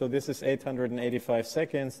estimate it, so this is 885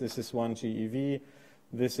 seconds, this is 1 GeV,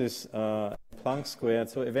 this is Planck squared,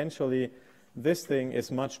 so eventually this thing is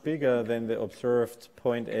much bigger than the observed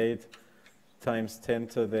 0.8 times 10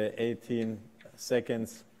 to the 18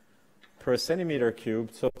 seconds per centimeter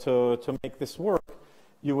cubed. So to make this work,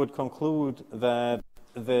 you would conclude that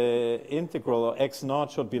the integral, or x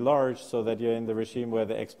naught, should be large, so that you're in the regime where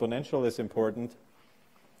the exponential is important.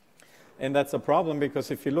 And that's a problem,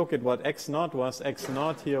 because if you look at what x naught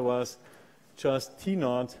here was just t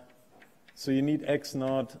naught. So you need x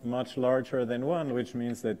naught much larger than 1, which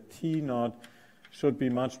means that t naught should be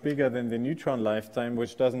much bigger than the neutron lifetime,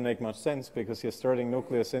 which doesn't make much sense, because you're starting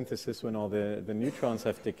nucleosynthesis when all the neutrons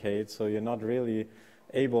have decayed. So you're not really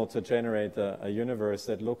able to generate a universe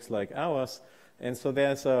that looks like ours. And so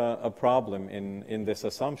there's a problem in this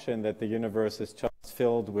assumption that the universe is just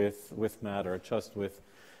filled with matter, just with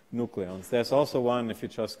nucleons. There's also one if you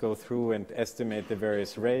just go through and estimate the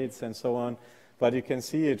various rates and so on. But you can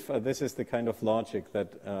see it. This is the kind of logic that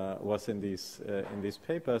was in these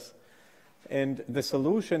papers. And the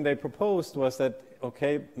solution they proposed was that,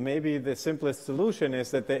 okay, maybe the simplest solution is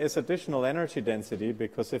that there is additional energy density,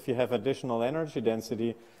 because if you have additional energy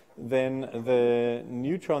density, then the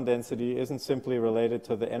neutron density isn't simply related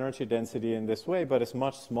to the energy density in this way, but it's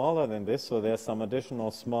much smaller than this. So there's some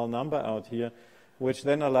additional small number out here, which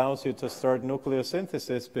then allows you to start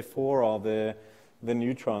nucleosynthesis before all the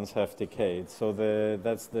neutrons have decayed. So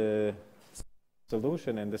that's the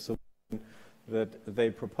solution, and the solution that they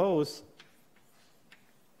propose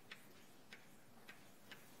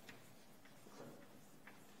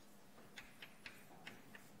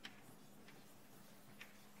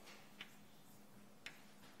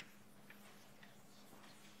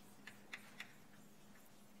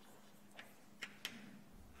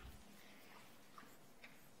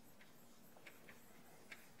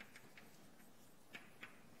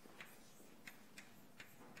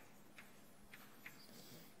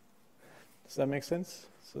Does that make sense?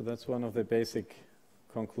 So that's one of the basic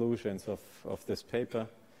conclusions of this paper.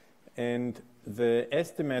 And the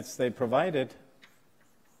estimates they provided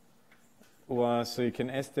was, so you can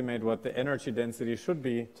estimate what the energy density should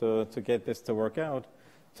be to get this to work out.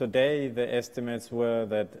 Today, the estimates were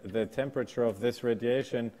that the temperature of this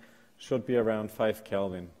radiation should be around 5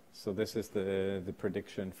 Kelvin. So this is the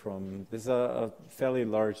prediction from, this is a fairly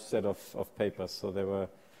large set of papers. So they were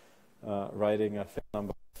writing a fair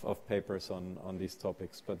number of papers on these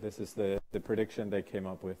topics, but this is the prediction they came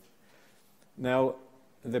up with. Now,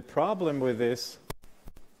 the problem with this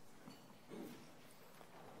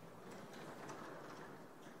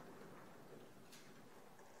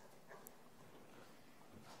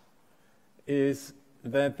is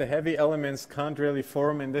that the heavy elements can't really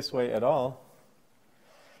form in this way at all.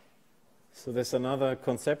 So there's another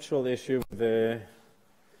conceptual issue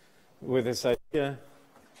with this idea,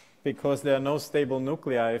 because there are no stable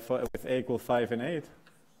nuclei with A equal 5 and 8.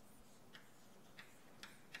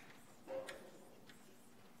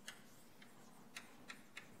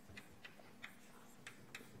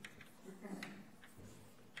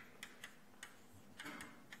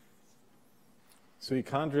 So you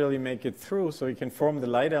can't really make it through, so you can form the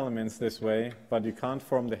light elements this way, but you can't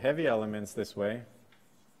form the heavy elements this way.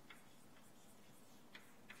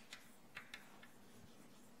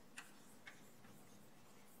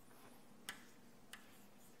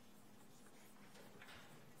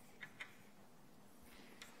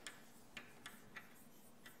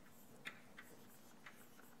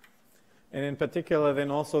 And in particular, then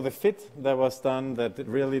also the fit that was done that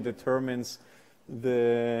really determines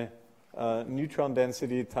the neutron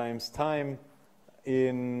density times time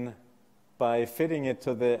by fitting it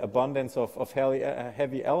to the abundance of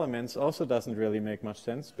heavy elements also doesn't really make much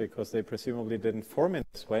sense, because they presumably didn't form in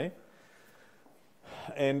this way.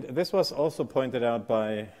 And this was also pointed out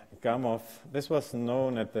by Gamow. This was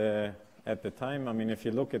known at the time. I mean, if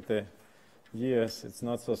you look at the years, it's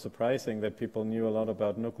not so surprising that people knew a lot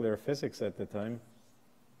about nuclear physics at the time.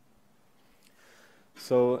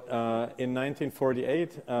 So in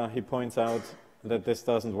 1948, he points out that this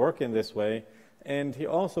doesn't work in this way. And he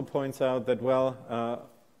also points out that, well,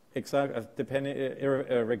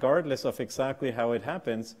 regardless of exactly how it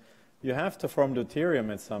happens, you have to form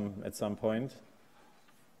deuterium at some point.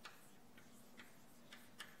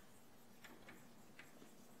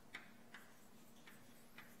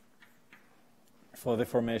 For the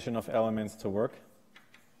formation of elements to work.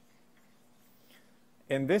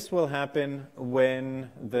 And this will happen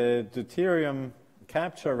when the deuterium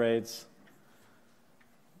capture rates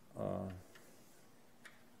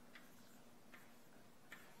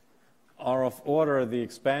are of order the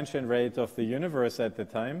expansion rate of the universe at the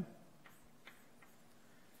time.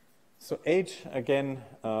 So H, again,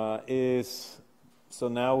 is, so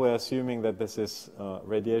now we're assuming that this is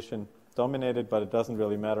radiation dominated, but it doesn't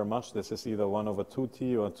really matter much. This is either 1 over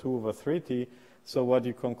 2t or 2 over 3t. So what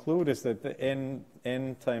you conclude is that the n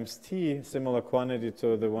times t, similar quantity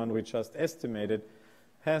to the one we just estimated,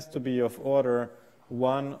 has to be of order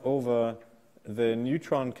 1 over the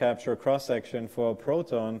neutron capture cross-section for a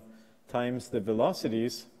proton times the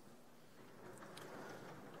velocities.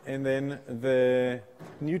 And then the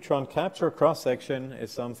neutron capture cross-section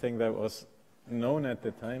is something that was known at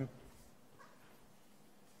the time.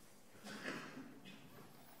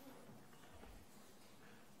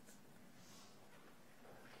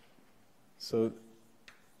 So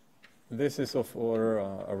this is of order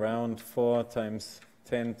around 4 times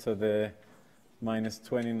 10 to the minus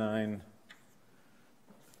 29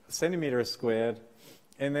 centimeters squared.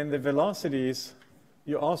 And then the velocities,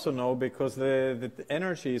 you also know, because the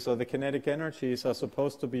energies or the kinetic energies are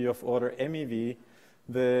supposed to be of order MeV.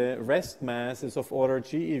 The rest mass is of order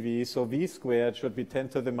GeV, so V squared should be 10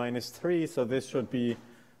 to the minus 3. So this should be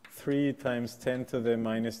 3 times 10 to the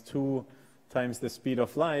minus 2 times the speed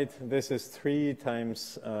of light. This is 3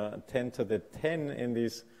 times 10 to the 10 in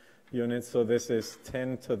these units. So this is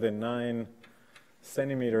 10 to the 9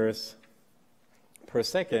 centimeters per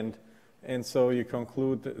second. And so you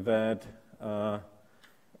conclude that,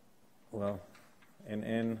 well,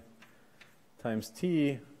 n times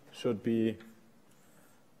t should be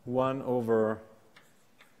 1 over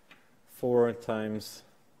 4 times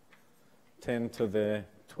 10 to the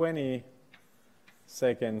 20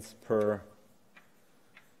 seconds per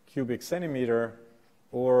cubic centimeter,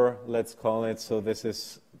 or let's call it, so this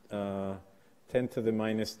is 10 to the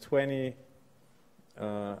minus 20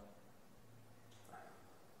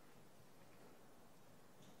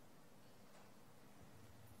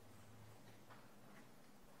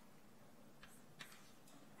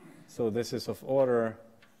 so this is of order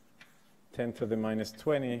 10 to the minus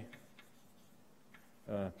 20,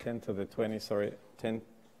 10 to the 20, sorry, 10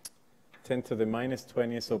 10 to the minus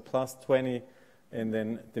 20, so plus 20, and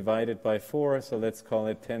then divided by 4, so let's call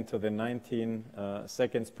it 10 to the 19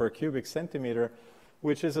 seconds per cubic centimeter,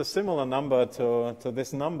 which is a similar number to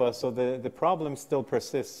this number, so the problem still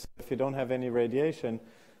persists. If you don't have any radiation,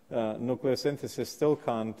 nucleosynthesis still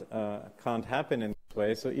can't happen in this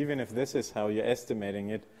way, so even if this is how you're estimating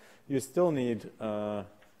it, you still need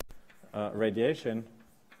radiation.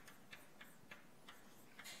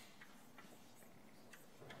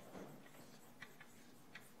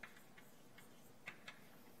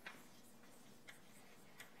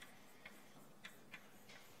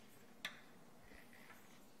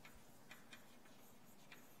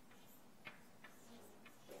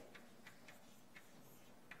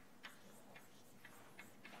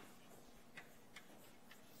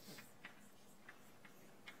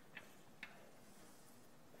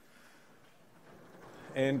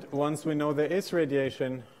 And once we know there is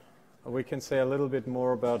radiation, we can say a little bit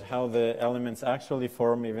more about how the elements actually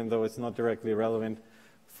form, even though it's not directly relevant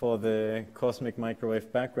for the cosmic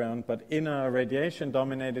microwave background. But in a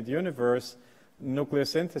radiation-dominated universe,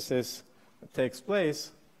 nucleosynthesis takes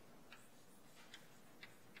place.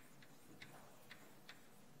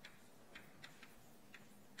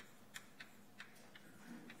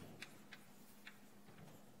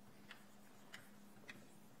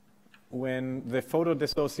 When the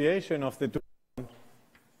photodissociation of the deuterium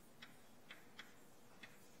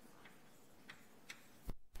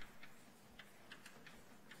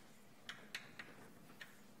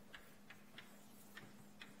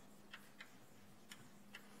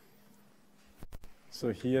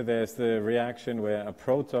so here there's the reaction where a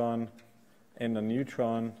proton and a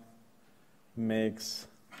neutron makes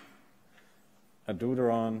a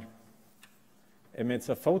deuteron, emits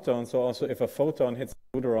a photon, so also if a photon hits a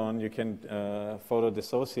deuteron, you can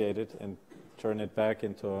photodissociate it and turn it back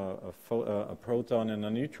into a proton and a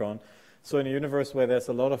neutron. So in a universe where there's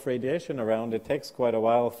a lot of radiation around, it takes quite a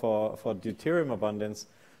while for deuterium abundance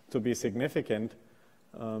to be significant.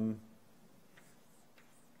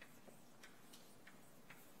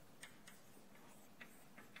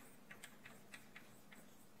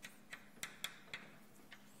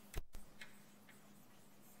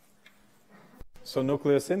 So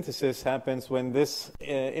nucleosynthesis happens when this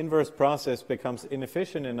inverse process becomes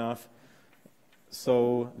inefficient enough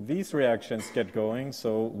so these reactions get going.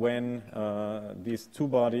 So when these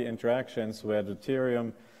two-body interactions where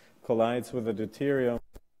deuterium collides with a deuterium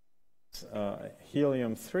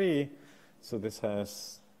helium-3, so this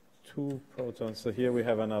has two protons. So here we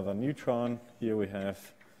have another neutron. Here we have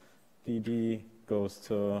DD goes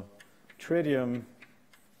to tritium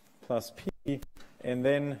plus P. And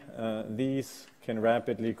then these can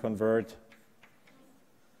rapidly convert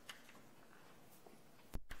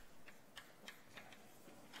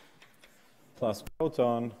plus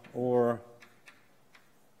proton or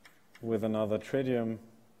with another tritium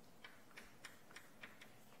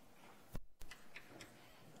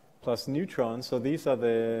plus neutron. So these are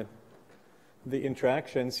the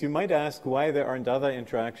interactions. You might ask why there aren't other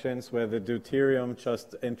interactions where the deuterium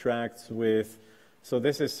just interacts with. So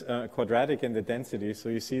this is quadratic in the density, so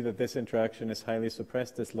you see that this interaction is highly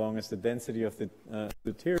suppressed as long as the density of the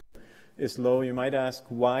deuterium is low. You might ask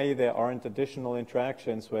why there aren't additional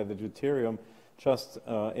interactions where the deuterium just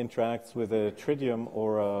interacts with a tritium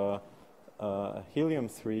or a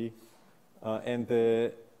helium-3 and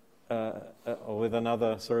with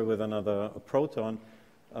another proton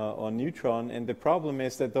or neutron. And the problem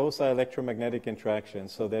is that those are electromagnetic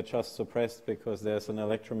interactions, so they're just suppressed because there's an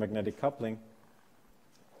electromagnetic coupling.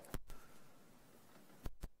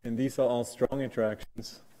 And these are all strong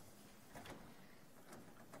interactions.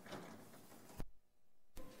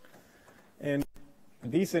 And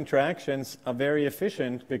these interactions are very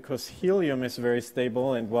efficient because helium is very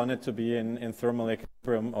stable and wanted to be in thermal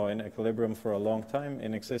equilibrium or in equilibrium for a long time,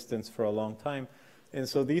 in existence for a long time. And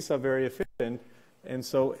so these are very efficient. And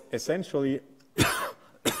so essentially,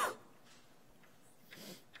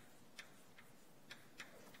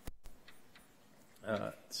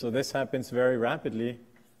 so this happens very rapidly.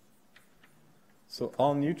 So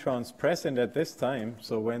all neutrons present at this time,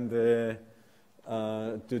 so when the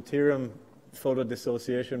deuterium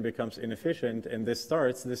photodissociation becomes inefficient and this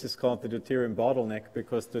starts, this is called the deuterium bottleneck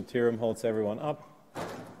because deuterium holds everyone up.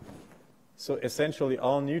 So essentially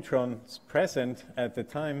all neutrons present at the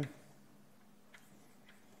time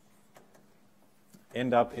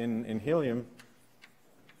end up in helium.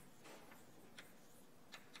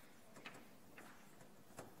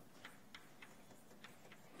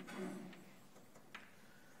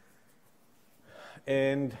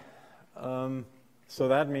 And so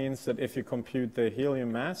that means that if you compute the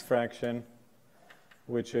helium mass fraction,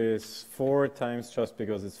 which is 4 times, just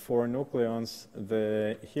because it's 4 nucleons,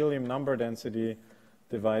 the helium number density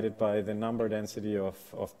divided by the number density of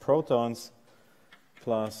protons,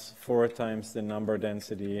 plus 4 times the number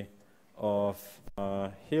density of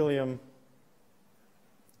helium.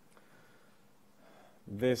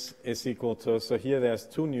 This is equal to, so here there's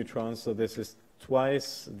 2 neutrons, so this is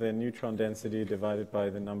twice the neutron density divided by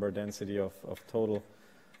the number density of total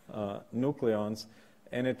nucleons.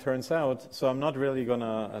 And it turns out, so I'm not really going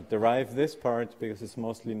to derive this part because it's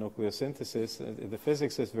mostly nucleosynthesis. The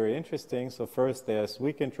physics is very interesting. So first there's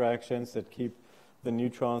weak interactions that keep the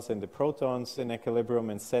neutrons and the protons in equilibrium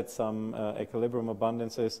and set some equilibrium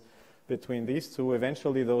abundances between these two.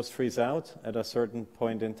 Eventually those freeze out at a certain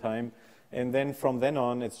point in time. And then from then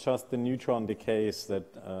on, it's just the neutron decays that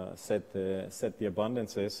set the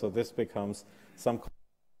abundances. So this becomes some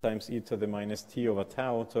times e to the minus t over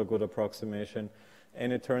tau to a good approximation.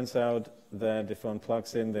 And it turns out that if one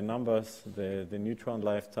plugs in the numbers, the neutron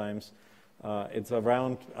lifetimes, it's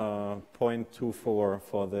around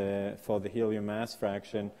 0.24 for the helium mass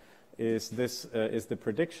fraction. Is the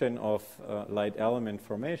prediction of light element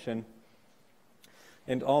formation?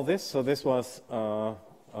 And all this, so this was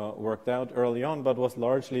worked out early on, but was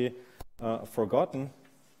largely forgotten.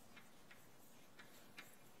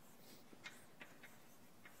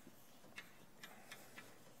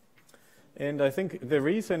 And I think the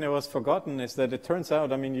reason it was forgotten is that it turns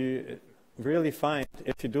out, I mean, you really find,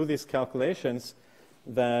 if you do these calculations,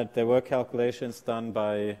 that there were calculations done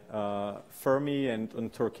by Fermi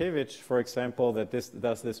and Turkevich, for example, that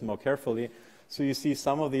does this more carefully. So you see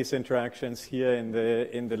some of these interactions here in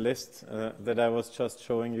the list that I was just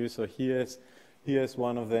showing you. So here's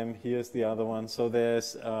one of them, here's the other one. So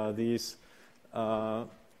there's these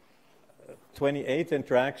 28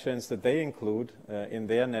 interactions that they include in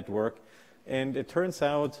their network. And it turns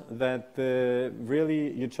out that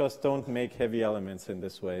really you just don't make heavy elements in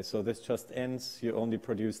this way. So this just ends, you only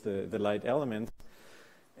produce the light elements.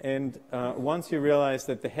 And once you realize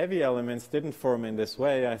that the heavy elements didn't form in this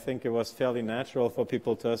way, I think it was fairly natural for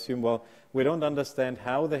people to assume, well, we don't understand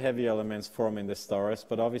how the heavy elements form in the stars,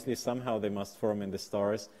 but obviously somehow they must form in the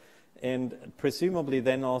stars. And presumably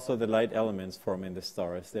then also the light elements form in the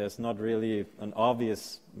stars. There's not really an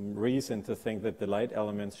obvious reason to think that the light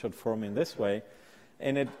elements should form in this way.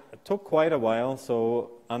 And it took quite a while, so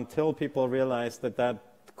until people realized that that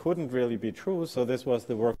couldn't really be true. So this was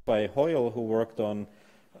the work by Hoyle, who worked on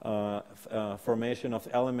formation of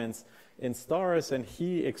elements in stars, and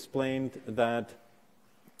he explained that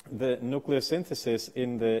the nucleosynthesis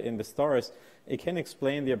in the stars, it can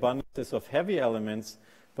explain the abundances of heavy elements,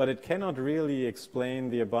 but it cannot really explain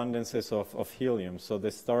the abundances of helium. So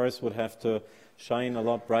the stars would have to shine a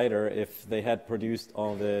lot brighter if they had produced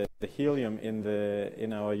all the helium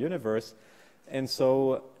in our universe. And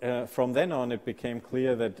so from then on, it became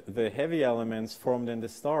clear that the heavy elements formed in the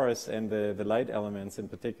stars and the light elements, in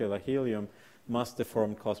particular helium, must have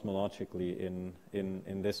formed cosmologically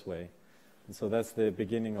in this way. And so that's the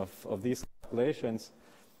beginning of these calculations.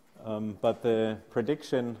 But the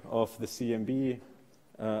prediction of the CMB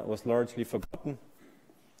was largely forgotten.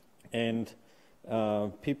 And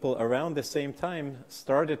people around the same time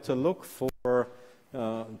started to look for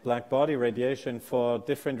black body radiation for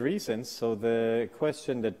different reasons. So the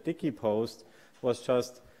question that Dickey posed was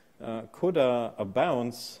just, could a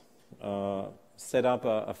bounce set up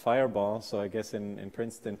a fireball? So I guess in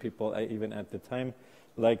Princeton, people, even at the time,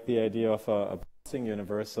 liked the idea of a bouncing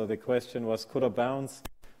universe. So the question was, could a bounce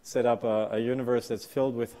set up a universe that's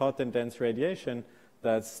filled with hot and dense radiation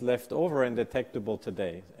that's left over and detectable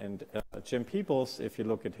today? And Jim Peebles, if you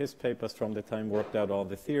look at his papers from the time, worked out all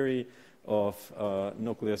the theory of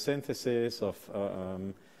nucleosynthesis, of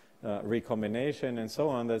recombination, and so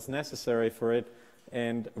on that's necessary for it.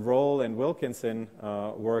 And Roll and Wilkinson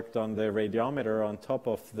worked on the radiometer on top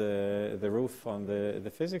of the roof on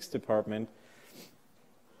the physics department,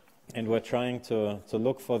 and were trying to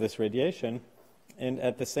look for this radiation. And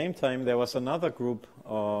at the same time, there was another group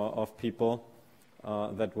of people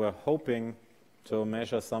that were hoping to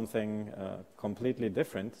measure something completely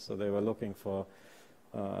different. So they were looking for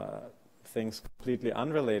things completely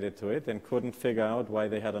unrelated to it and couldn't figure out why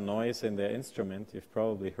they had a noise in their instrument. You've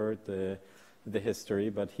probably heard the history,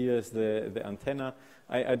 but here's the antenna.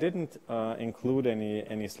 I didn't include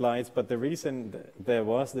any slides, but the reason there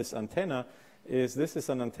was this antenna is this is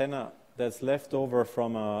an antenna that's left over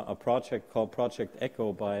from a project called Project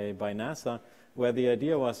Echo by NASA, where the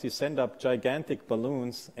idea was you send up gigantic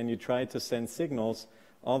balloons and you try to send signals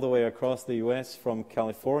all the way across the US from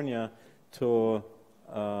California to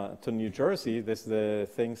New Jersey. The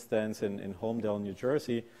thing stands in Holmdel, New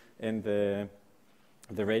Jersey, and the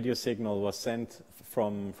the radio signal was sent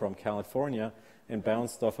from California and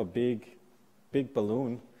bounced off a big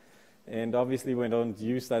balloon. And obviously we don't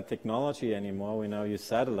use that technology anymore, we now use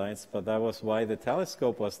satellites, but that was why the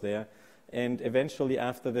telescope was there. And eventually,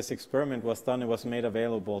 after this experiment was done, it was made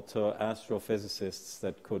available to astrophysicists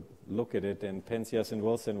that could look at it. And Penzias and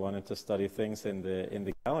Wilson wanted to study things in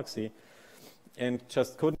the galaxy, and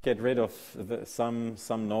just couldn't get rid of some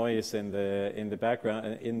noise in the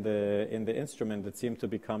background in the instrument that seemed to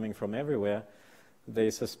be coming from everywhere.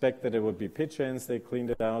 They suspected it would be pigeons. They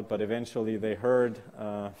cleaned it out, but eventually they heard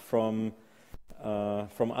from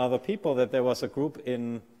other people that there was a group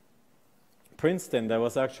in Princeton that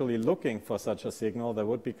was actually looking for such a signal that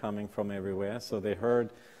would be coming from everywhere. So they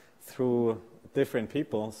heard through different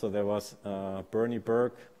people. So there was Bernie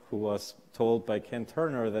Burke, who was told by Ken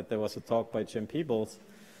Turner that there was a talk by Jim Peebles,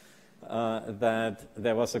 that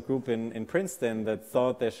there was a group in Princeton that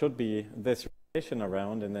thought there should be this radiation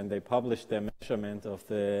around, and then they published their measurement of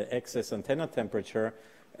the excess antenna temperature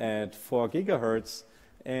at 4 gigahertz.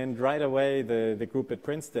 And right away, the group at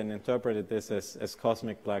Princeton interpreted this as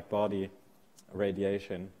cosmic black body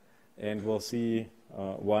radiation, and we'll see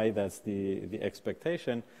why that's the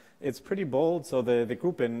expectation. It's pretty bold. So the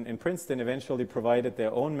group in Princeton eventually provided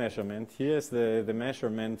their own measurement. Here's the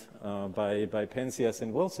measurement by Penzias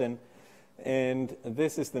and Wilson, and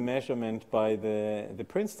this is the measurement by the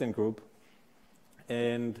Princeton group.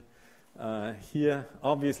 And here,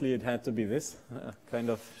 obviously, it had to be this kind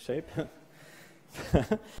of shape.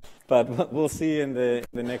 But we'll see in the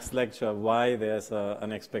next lecture why there's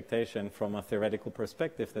an expectation from a theoretical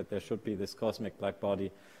perspective that there should be this cosmic black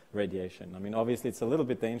body radiation. I mean, obviously, it's a little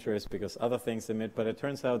bit dangerous because other things emit, but it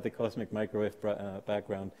turns out the cosmic microwave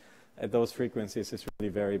background at those frequencies is really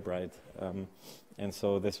very bright. And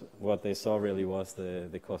so what they saw really was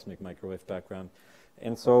the cosmic microwave background.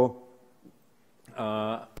 And so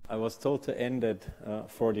I was told to end at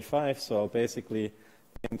 45, so I'll basically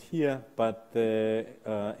end here, but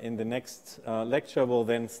in the next lecture we'll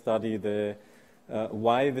then study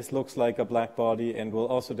why this looks like a black body, and we'll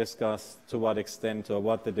also discuss to what extent or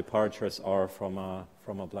what the departures are from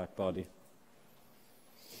a black body.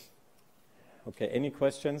 Okay, any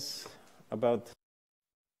questions about